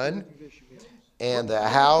always done, and the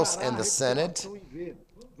House and the Senate.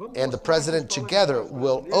 And the President together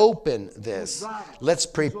will open this. Let's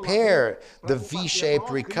prepare the V-shaped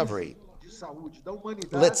recovery.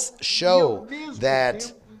 Let's show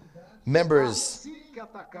that members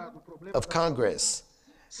of Congress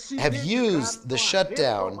have used the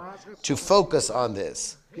shutdown to focus on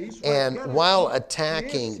this. And while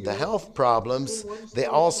attacking the health problems, they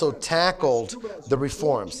also tackled the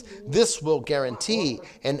reforms. This will guarantee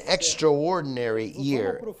an extraordinary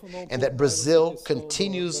year, and that Brazil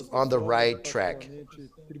continues on the right track.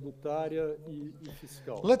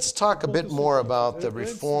 Let's talk a bit more about the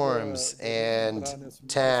reforms and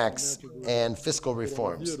tax and fiscal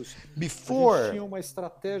reforms. Before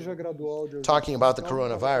talking about the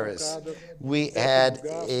coronavirus, we had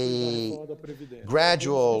a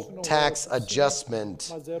gradual tax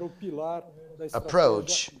adjustment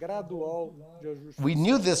approach. We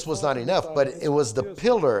knew this was not enough, but it was the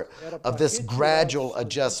pillar of this gradual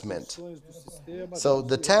adjustment. So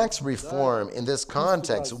the tax reform in this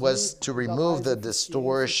context was to remove the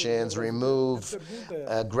distortions, remove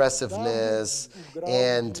aggressiveness,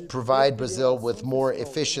 and provide Brazil with more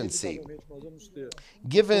efficiency.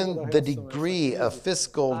 Given the degree of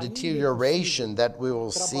fiscal deterioration that we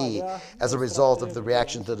will see as a result of the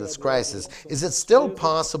reaction to this crisis, is it still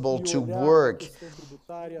possible to work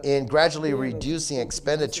in gradually reducing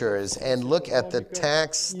expenditures and look at the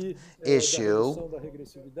tax issue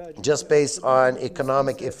just based on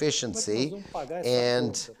economic efficiency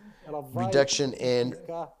and reduction in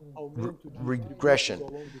regression?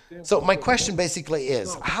 So my question basically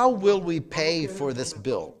is, how will we pay for this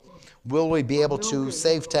bill? Will we be able to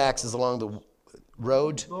save taxes along the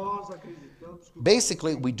road?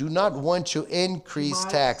 Basically, we do not want to increase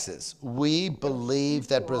taxes. We believe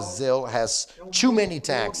that Brazil has too many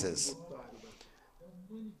taxes.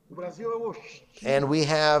 And we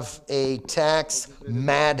have a tax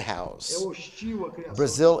madhouse.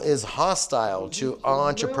 Brazil is hostile to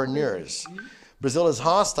entrepreneurs. Brazil is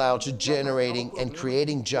hostile to generating and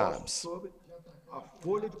creating jobs.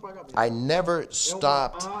 I never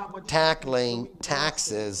stopped tackling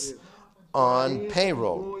taxes on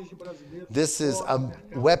payroll. This is a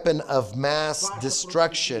weapon of mass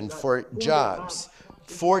destruction for jobs.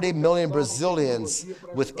 40 million Brazilians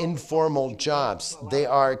with informal jobs. They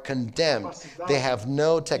are condemned. They have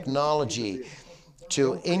no technology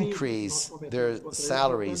to increase their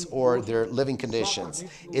salaries or their living conditions.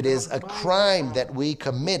 It is a crime that we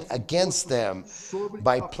commit against them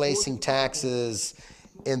by placing taxes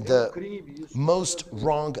in the most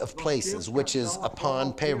wrong of places, which is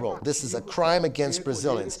upon payroll. This is a crime against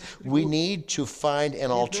Brazilians. We need to find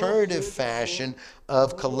an alternative fashion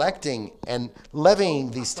of collecting and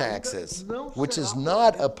levying these taxes, which is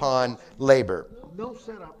not upon labor.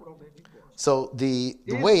 So the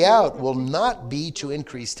way out will not be to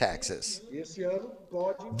increase taxes.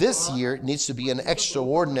 This year needs to be an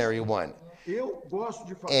extraordinary one.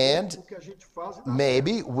 And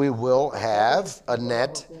maybe we will have a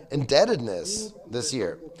net indebtedness this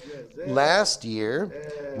year. Last year,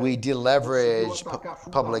 we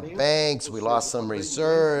deleveraged public banks, we lost some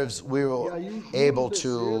reserves, we were able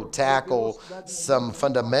to tackle some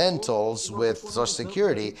fundamentals with Social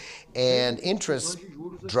Security, and interest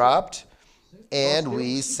dropped, and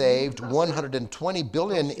we saved 120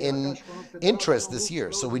 billion in interest this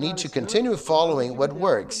year. So we need to continue following what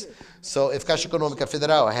works. So if Caixa Econômica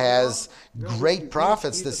Federal has great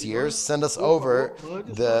profits this year, send us over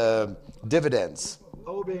the dividends.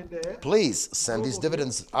 Please send these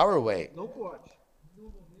dividends our way.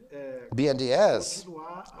 BNDES,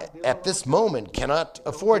 at this moment, cannot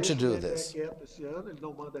afford to do this.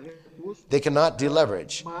 They cannot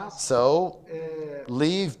deleverage. So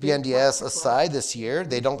leave BNDES aside this year.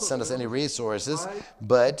 They don't send us any resources,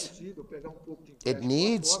 but it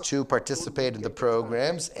needs to participate in the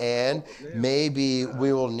programs, and maybe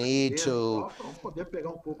we will need to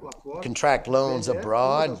contract loans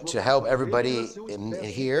abroad to help everybody in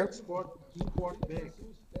here.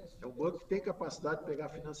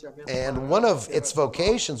 And one of its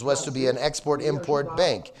vocations was to be an export-import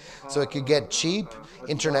bank, so it could get cheap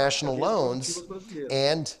international loans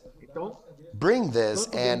and bring this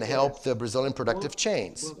and help the Brazilian productive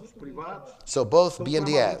chains. So both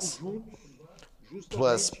BNDES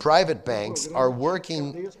plus private banks are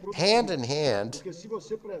working hand in hand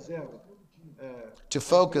to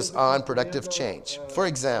focus on productive change. For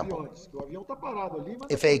example,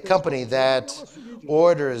 if a company that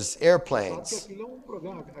orders airplanes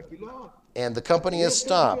and the company is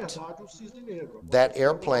stopped, that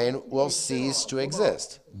airplane will cease to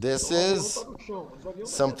exist. This is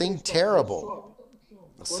something terrible.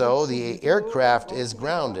 So the aircraft is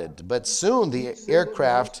grounded, but soon the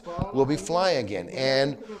aircraft will be flying again,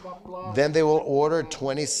 and then they will order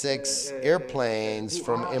 26 airplanes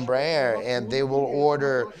from Embraer, and they will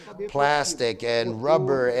order plastic and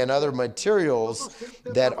rubber and other materials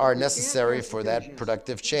that are necessary for that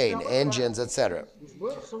productive chain, engines, etc.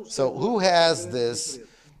 So who has this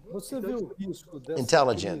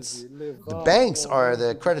intelligence? The banks are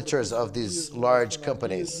the creditors of these large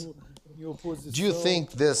companies. Do you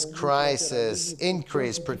think this crisis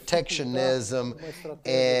increased protectionism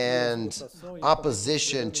and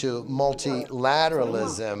opposition to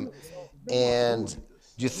multilateralism, and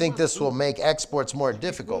do you think this will make exports more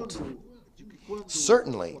difficult?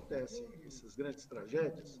 Certainly.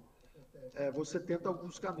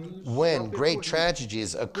 When great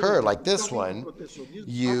tragedies occur like this one,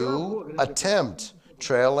 you attempt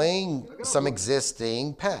trailing some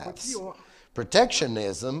existing paths.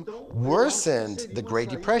 Protectionism worsened the Great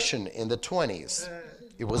Depression in the 20s.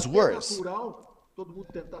 It was worse.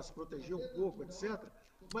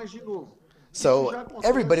 So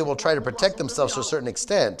everybody will try to protect themselves to a certain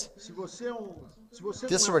extent.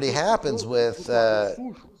 This already happens with the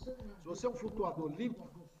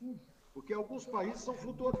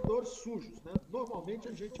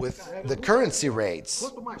currency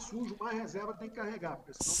rates.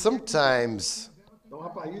 Sometimes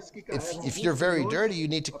if you're very dirty, you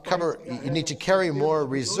need to carry more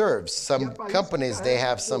reserves. Some companies, they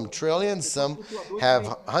have some trillions, some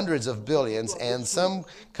have hundreds of billions, and some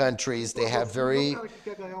countries, they have very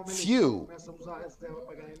few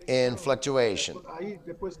in fluctuation.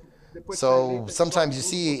 So sometimes you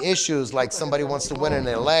see issues like somebody wants to win an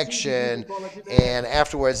election and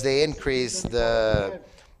afterwards they increase the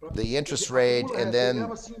interest rate, and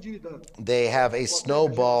then they have a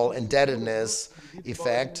snowball indebtedness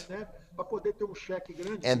effect,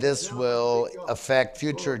 and this will affect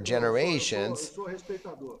future generations.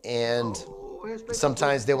 And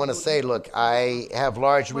sometimes they want to say, look, I have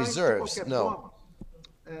large reserves. No.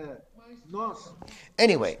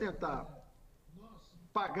 Anyway,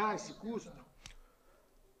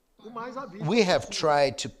 we have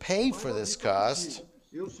tried to pay for this cost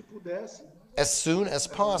as soon as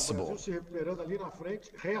possible.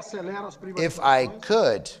 If I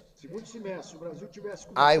could,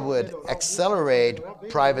 I would accelerate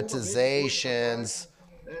privatizations,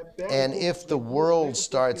 and if the world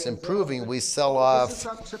starts improving, we sell off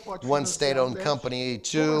one state-owned company,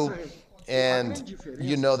 two, and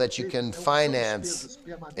you know that you can finance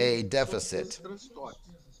a deficit.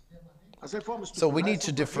 So we need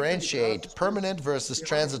to differentiate permanent versus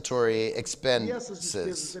transitory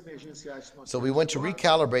expenses. So we want to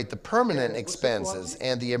recalibrate the permanent expenses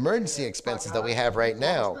and the emergency expenses that we have right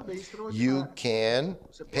now. You can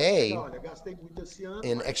pay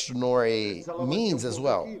in extraordinary means as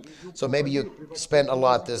well. So maybe you spent a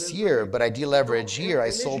lot this year, but I deleveraged here,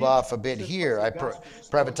 I sold off a bit here, I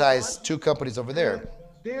privatized two companies over there.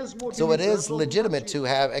 So it is legitimate to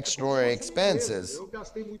have extraordinary expenses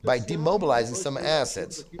by demobilizing some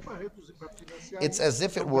assets. It's as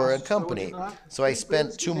if it were a company. So I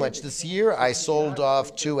spent too much this year, I sold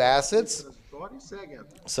off two assets.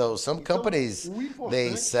 So some companies,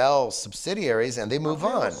 they sell subsidiaries and they move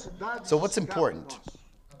on. So what's important?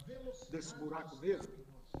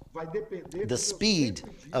 The speed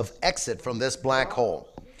of exit from this black hole.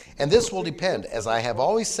 And this will depend, as I have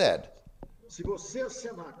always said,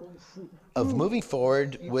 of moving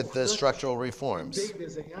forward with the structural reforms.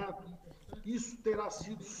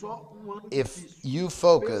 If you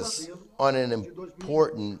focus on an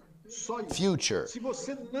important future,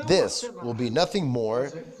 this will be nothing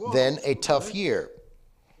more than a tough year.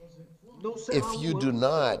 If you do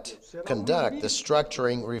not conduct the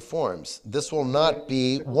structuring reforms, this will not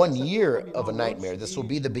be 1 year of a nightmare. This will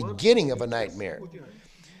be the beginning of a nightmare.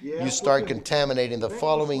 You start contaminating the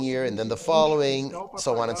following year, and then the following,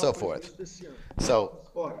 so on and so forth. So,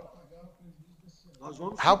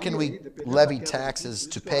 how can we levy taxes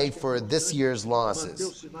to pay for this year's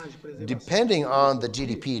losses? Depending on the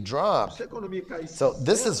GDP drop. So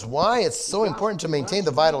this is why it's so important to maintain the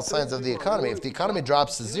vital signs of the economy. If the economy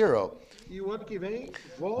drops to zero,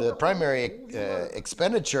 the primary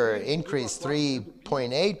expenditure increased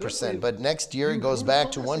 3.8%, but next year it goes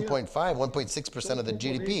back to 1.5, 1.6% of the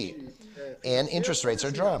GDP, and interest rates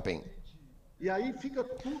are dropping.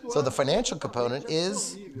 So the financial component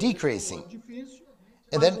is decreasing,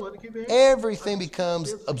 and then everything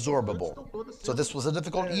becomes absorbable. So this was a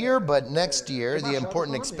difficult year, but next year the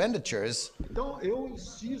important expenditures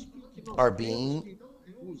are being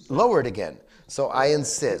lowered again. So I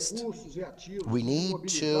insist, we need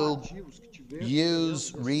to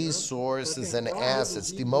use resources and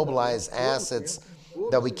assets, demobilize assets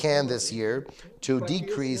that we can this year to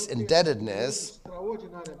decrease indebtedness,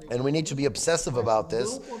 and we need to be obsessive about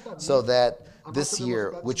this so that this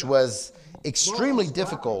year, which was extremely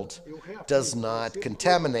difficult, does not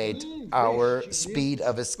contaminate our speed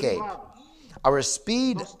of escape. Our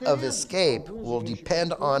speed of escape will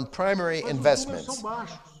depend on primary investments.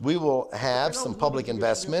 We will have some public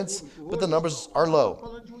investments, but the numbers are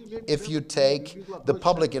low. If you take the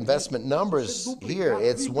public investment numbers here,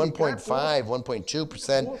 it's 1.5,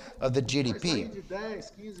 1.2% of the GDP.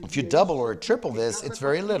 If you double or triple this, it's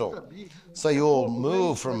very little. So you'll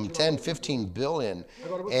move from 10, 15 billion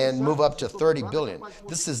and move up to 30 billion.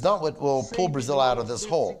 This is not what will pull Brazil out of this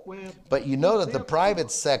hole. But you know that the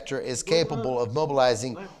private sector is capable of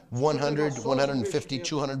mobilizing 100, 150,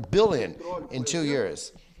 200 billion in 2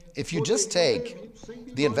 years. If you just take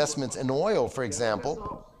the investments in oil, for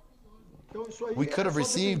example, we could have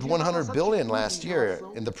received 100 billion last year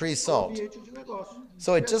in the pre-salt.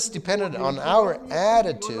 So it just depended on our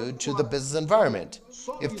attitude to the business environment.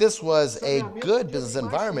 If this was a good business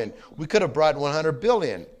environment, we could have brought 100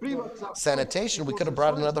 billion. Sanitation, we could have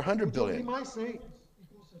brought another 100 billion.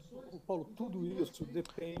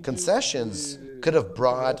 Concessions could have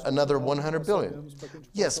brought another 100 billion.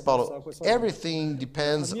 Yes, Paulo, everything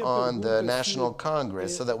depends on the National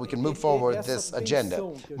Congress so that we can move forward this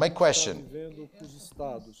agenda. My question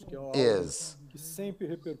is,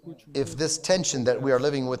 if this tension that we are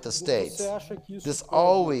living with the states, this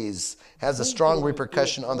always has a strong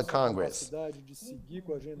repercussion on the Congress.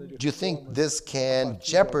 Do you think this can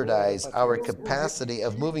jeopardize our capacity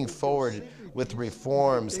of moving forward with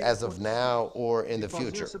reforms as of now or in the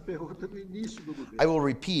future? I will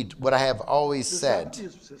repeat what I have always said.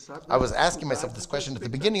 I was asking myself this question at the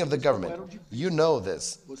beginning of the government. You know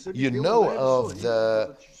this. You know of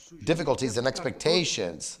the difficulties and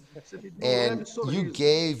expectations, and you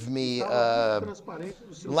gave me a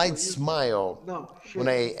light smile when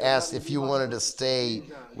I asked if you wanted to stay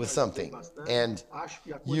with something, and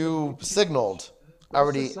you signaled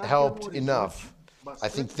already helped enough. I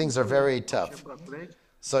think things are very tough.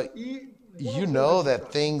 So you know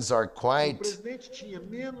that things are quite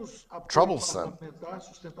troublesome.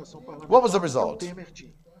 What was the result?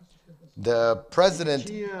 The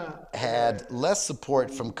president had less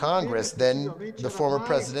support from Congress than the former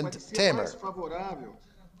president Temer.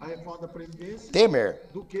 Temer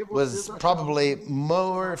was probably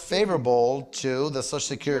more favorable to the Social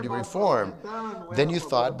Security reform than you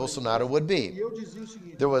thought Bolsonaro would be.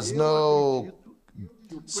 There was no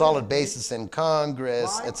solid basis in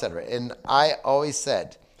Congress, etc. And I always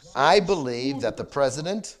said, I believe that the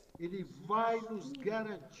president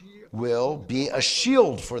will be a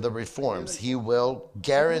shield for the reforms. He will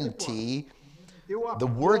guarantee the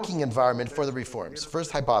working environment for the reforms.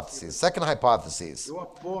 First hypothesis. Second hypothesis,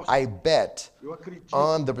 I bet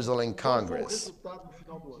on the Brazilian Congress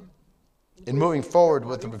in moving forward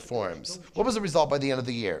with the reforms. What was the result by the end of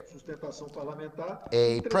the year?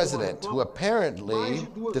 A president who apparently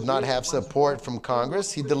did not have support from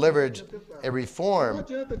Congress, he delivered a reform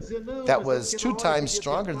that was 2 times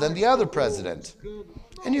stronger than the other president.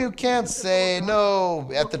 And you can't say, no,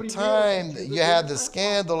 at the time you had the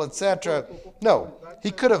scandal, etc. No, he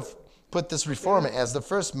could have put this reform as the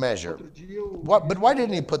first measure. But why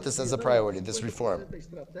didn't he put this as a priority, this reform?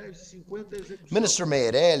 Minister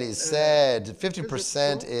Meirelles said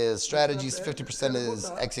 50% is strategies, 50%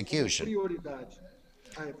 is execution.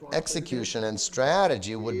 Execution and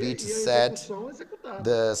strategy would be to set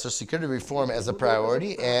the Social Security reform as a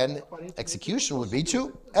priority, and execution would be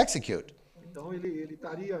to execute.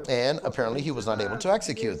 And apparently he was not able to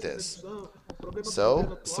execute this.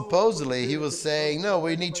 So supposedly he was saying, no,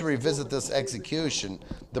 we need to revisit this execution.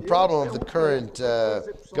 The problem of the current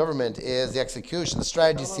government is the execution. The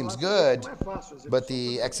strategy seems good, but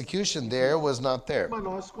the execution there was not there.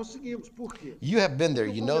 You have been there.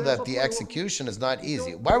 You know that the execution is not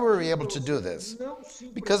easy. Why were we able to do this?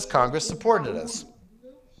 Because Congress supported us.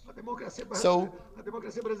 So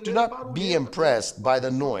do not be impressed by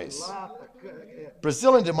the noise.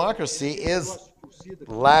 Brazilian democracy is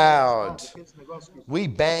loud. We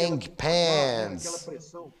bang pans.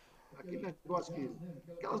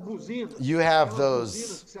 You have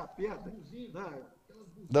those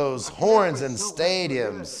horns in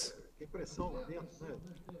stadiums.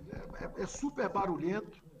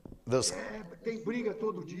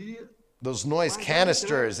 Those noise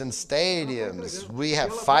canisters in stadiums. We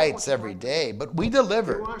have fights every day, but we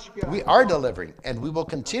deliver. We are delivering, and we will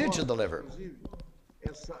continue to deliver.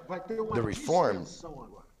 The reform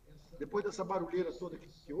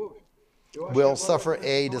will suffer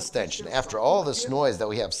a distension. After all this noise that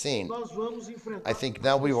we have seen, I think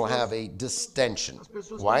now we will have a distension.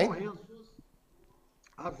 Why?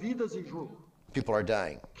 People are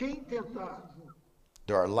dying.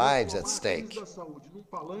 There are lives at stake.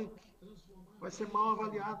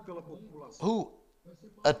 Who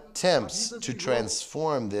attempts to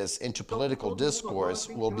transform this into political discourse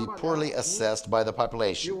will be poorly assessed by the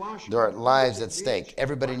population. There are lives at stake.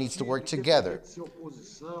 Everybody needs to work together,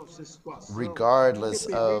 regardless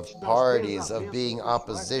of parties, of being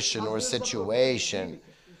opposition or situation,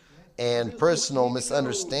 and personal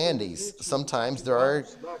misunderstandings. Sometimes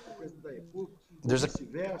there's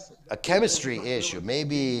a chemistry issue.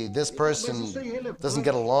 Maybe this person doesn't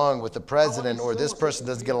get along with the president, or this person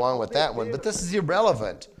doesn't get along with that one, but this is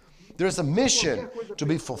irrelevant. There's a mission to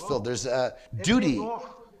be fulfilled. There's a duty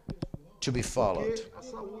to be followed.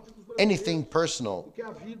 Anything personal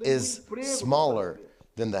is smaller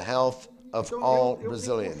than the health of all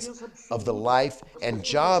Brazilians, of the life and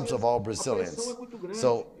jobs of all Brazilians.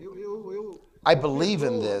 So I believe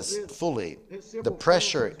in this fully. The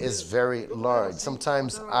pressure is very large.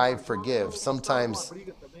 Sometimes I forgive. Sometimes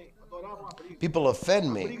people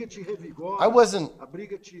offend me.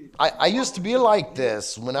 I used to be like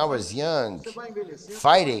this when I was young.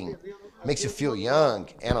 Fighting makes you feel young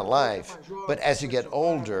and alive. But as you get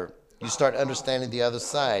older, you start understanding the other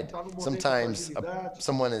side. Sometimes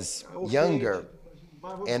someone is younger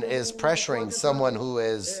and is pressuring someone who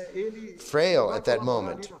is frail at that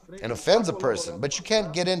moment and offends a person. But you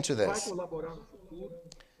can't get into this.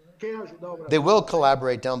 They will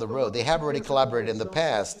collaborate down the road. They have already collaborated in the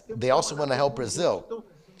past. They also want to help Brazil.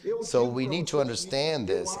 So we need to understand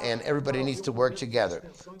this, and everybody needs to work together.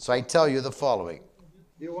 So I tell you the following.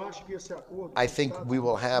 I think we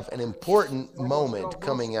will have an important moment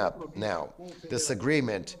coming up now. This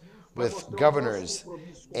agreement with governors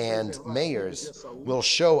and mayors will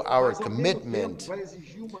show our commitment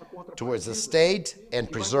towards the state and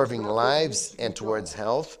preserving lives and towards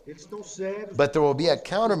health. But there will be a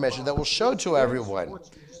countermeasure that will show to everyone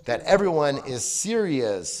that everyone is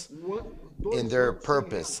serious in their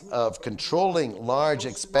purpose of controlling large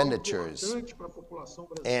expenditures.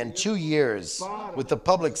 And 2 years with the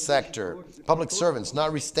public sector, public servants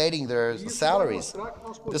not restating their salaries,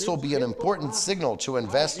 this will be an important signal to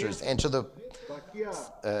investors and to the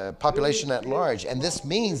population at large. And this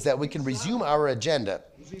means that we can resume our agenda,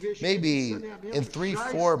 maybe in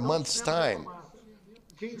 3-4 months' time.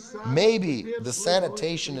 Maybe the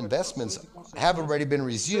sanitation investments have already been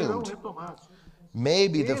resumed.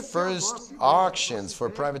 Maybe the first auctions for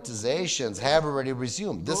privatizations have already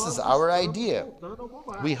resumed. This is our idea.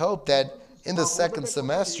 We hope that in the second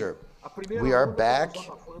semester, we are back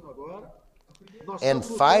and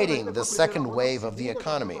fighting the second wave of the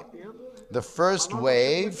economy. The first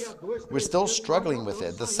wave, we're still struggling with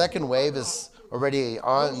it. The second wave is already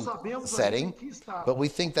on setting, but we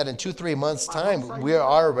think that in 2-3 months' time, we are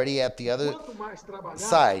already at the other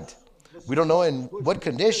side. We don't know in what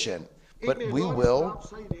condition, but we will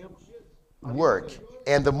work.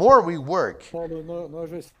 And the more we work,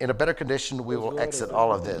 in a better condition, we will exit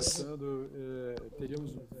all of this.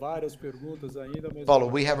 Paulo,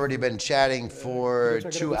 we have already been chatting for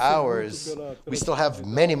 2 hours. We still have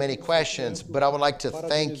many, many questions, but I would like to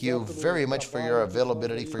thank you very much for your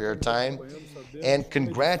availability, for your time, and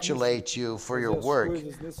congratulate you for your work.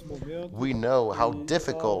 We know how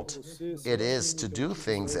difficult it is to do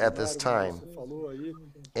things at this time.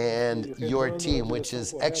 And your team, which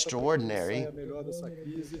is extraordinary,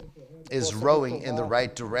 is rowing in the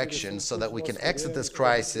right direction so that we can exit this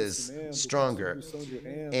crisis stronger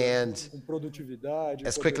and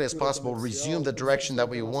as quickly as possible resume the direction that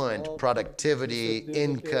we want: productivity,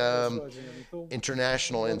 income,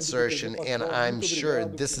 international insertion, and I'm sure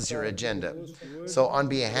this is your agenda. So on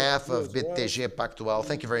behalf of BTG Pactual,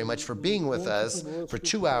 thank you very much for being with us for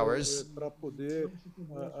 2 hours,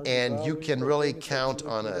 and you can really count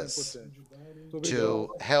on us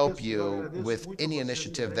to help you with any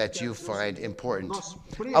initiative that you find important.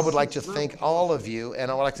 I would like to thank all of you,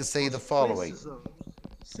 and I would like to say the following.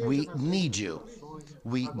 We need you.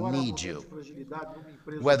 We need you.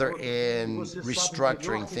 Whether in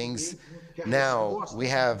restructuring things, now we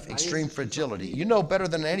have extreme fragility. You know better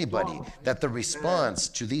than anybody that the response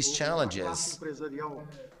to these challenges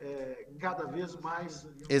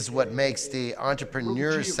is what makes the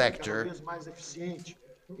entrepreneur sector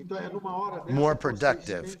more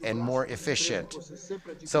productive and more efficient.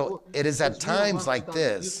 So it is at times like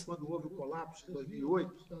this.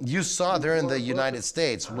 You saw there in the United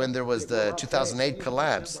States when there was the 2008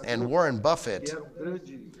 collapse and Warren Buffett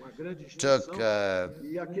took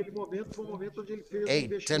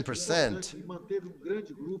 8-10%.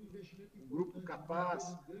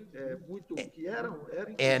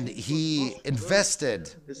 And he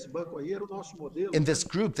invested in this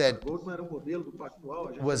group that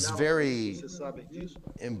was very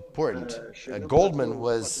important. Goldman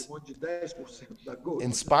was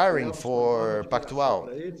inspiring for Pactual.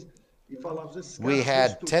 We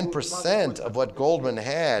had 10% of what Goldman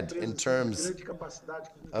had in terms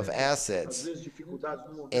of assets,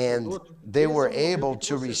 and they were able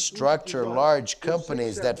to restructure large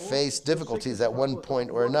companies that faced difficulties at one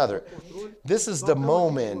point or another. This is the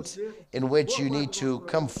moment in which you need to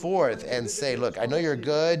come forth and say, look, I know you're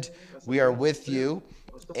good, we are with you,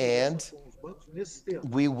 and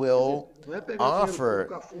we will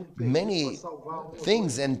offer many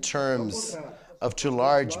things in terms of to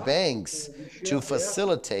large banks to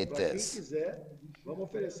facilitate this.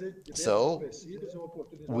 So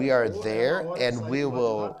we are there, and we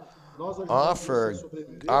will offer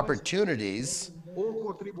opportunities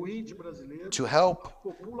to help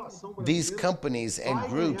these companies and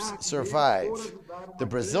groups survive. The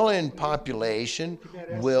Brazilian population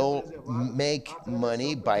will make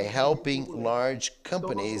money by helping large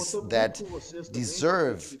companies that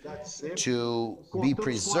deserve to be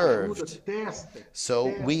preserved.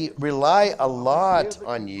 So we rely a lot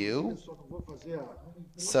on you.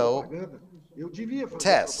 So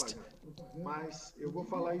test.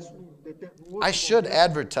 I should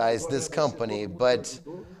advertise this company, but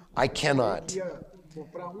I cannot.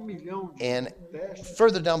 And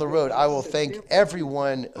further down the road, I will thank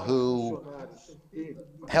everyone who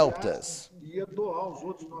helped us.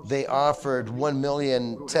 They offered 1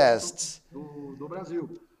 million tests,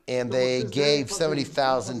 and they gave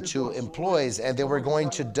 70,000 to employees, and they were going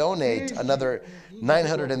to donate another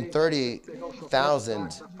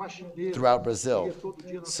 930,000 throughout Brazil.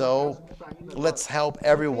 So let's help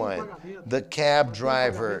everyone. The cab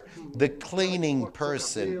driver, the cleaning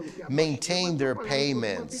person, maintain their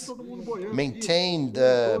payments, maintain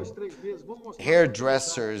the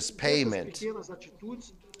hairdresser's payment.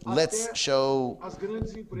 Let's show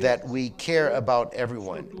that we care about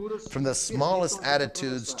everyone, from the smallest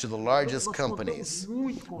attitudes to the largest companies,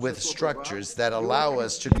 with structures that allow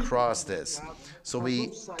us to cross this. So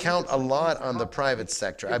we count a lot on the private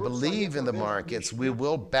sector. I believe in the markets. We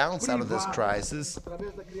will bounce out of this crisis,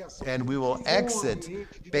 and we will exit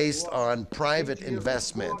based on private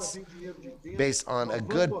investments, based on a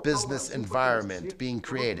good business environment being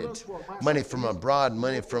created. Money from abroad,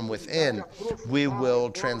 money from within. We will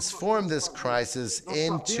transform this crisis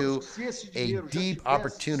into a deep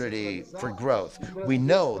opportunity for growth. We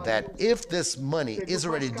know that if this money is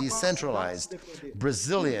already decentralized,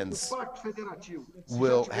 Brazilians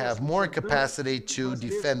will have more capacity to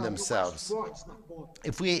defend themselves.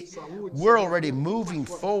 If we were already moving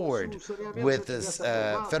forward with this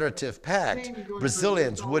federative pact,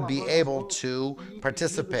 Brazilians would be able to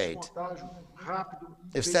participate.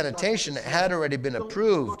 If sanitation had already been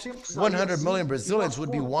approved, 100 million Brazilians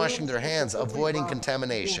would be washing their hands, avoiding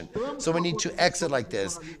contamination. So we need to exit like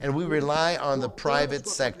this, and we rely on the private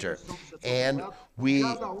sector. And we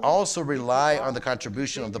also rely on the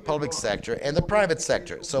contribution of the public sector and the private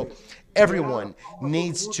sector. So everyone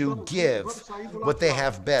needs to give what they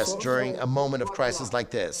have best during a moment of crisis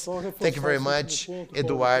like this. Thank you very much,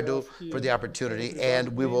 Eduardo, for the opportunity,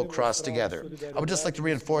 and we will cross together. I would just like to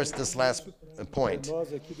reinforce this last point.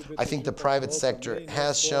 I think the private sector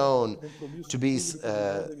has shown to be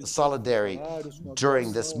solidary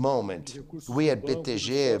during this moment. We at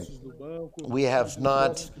BTG, we have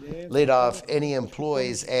not laid off any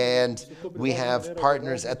employees, and we have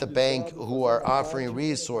partners at the bank who are offering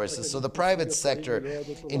resources. So the private sector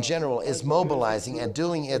in general is mobilizing and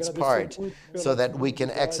doing its part so that we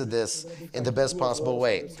can exit this in the best possible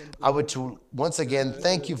way. I would once again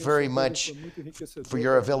thank you very much for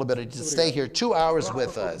your availability to stay here 2 hours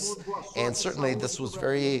with us, and certainly this was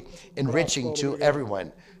very enriching to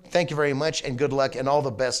everyone. Thank you very much, and good luck and all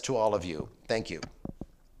the best to all of you. Thank you.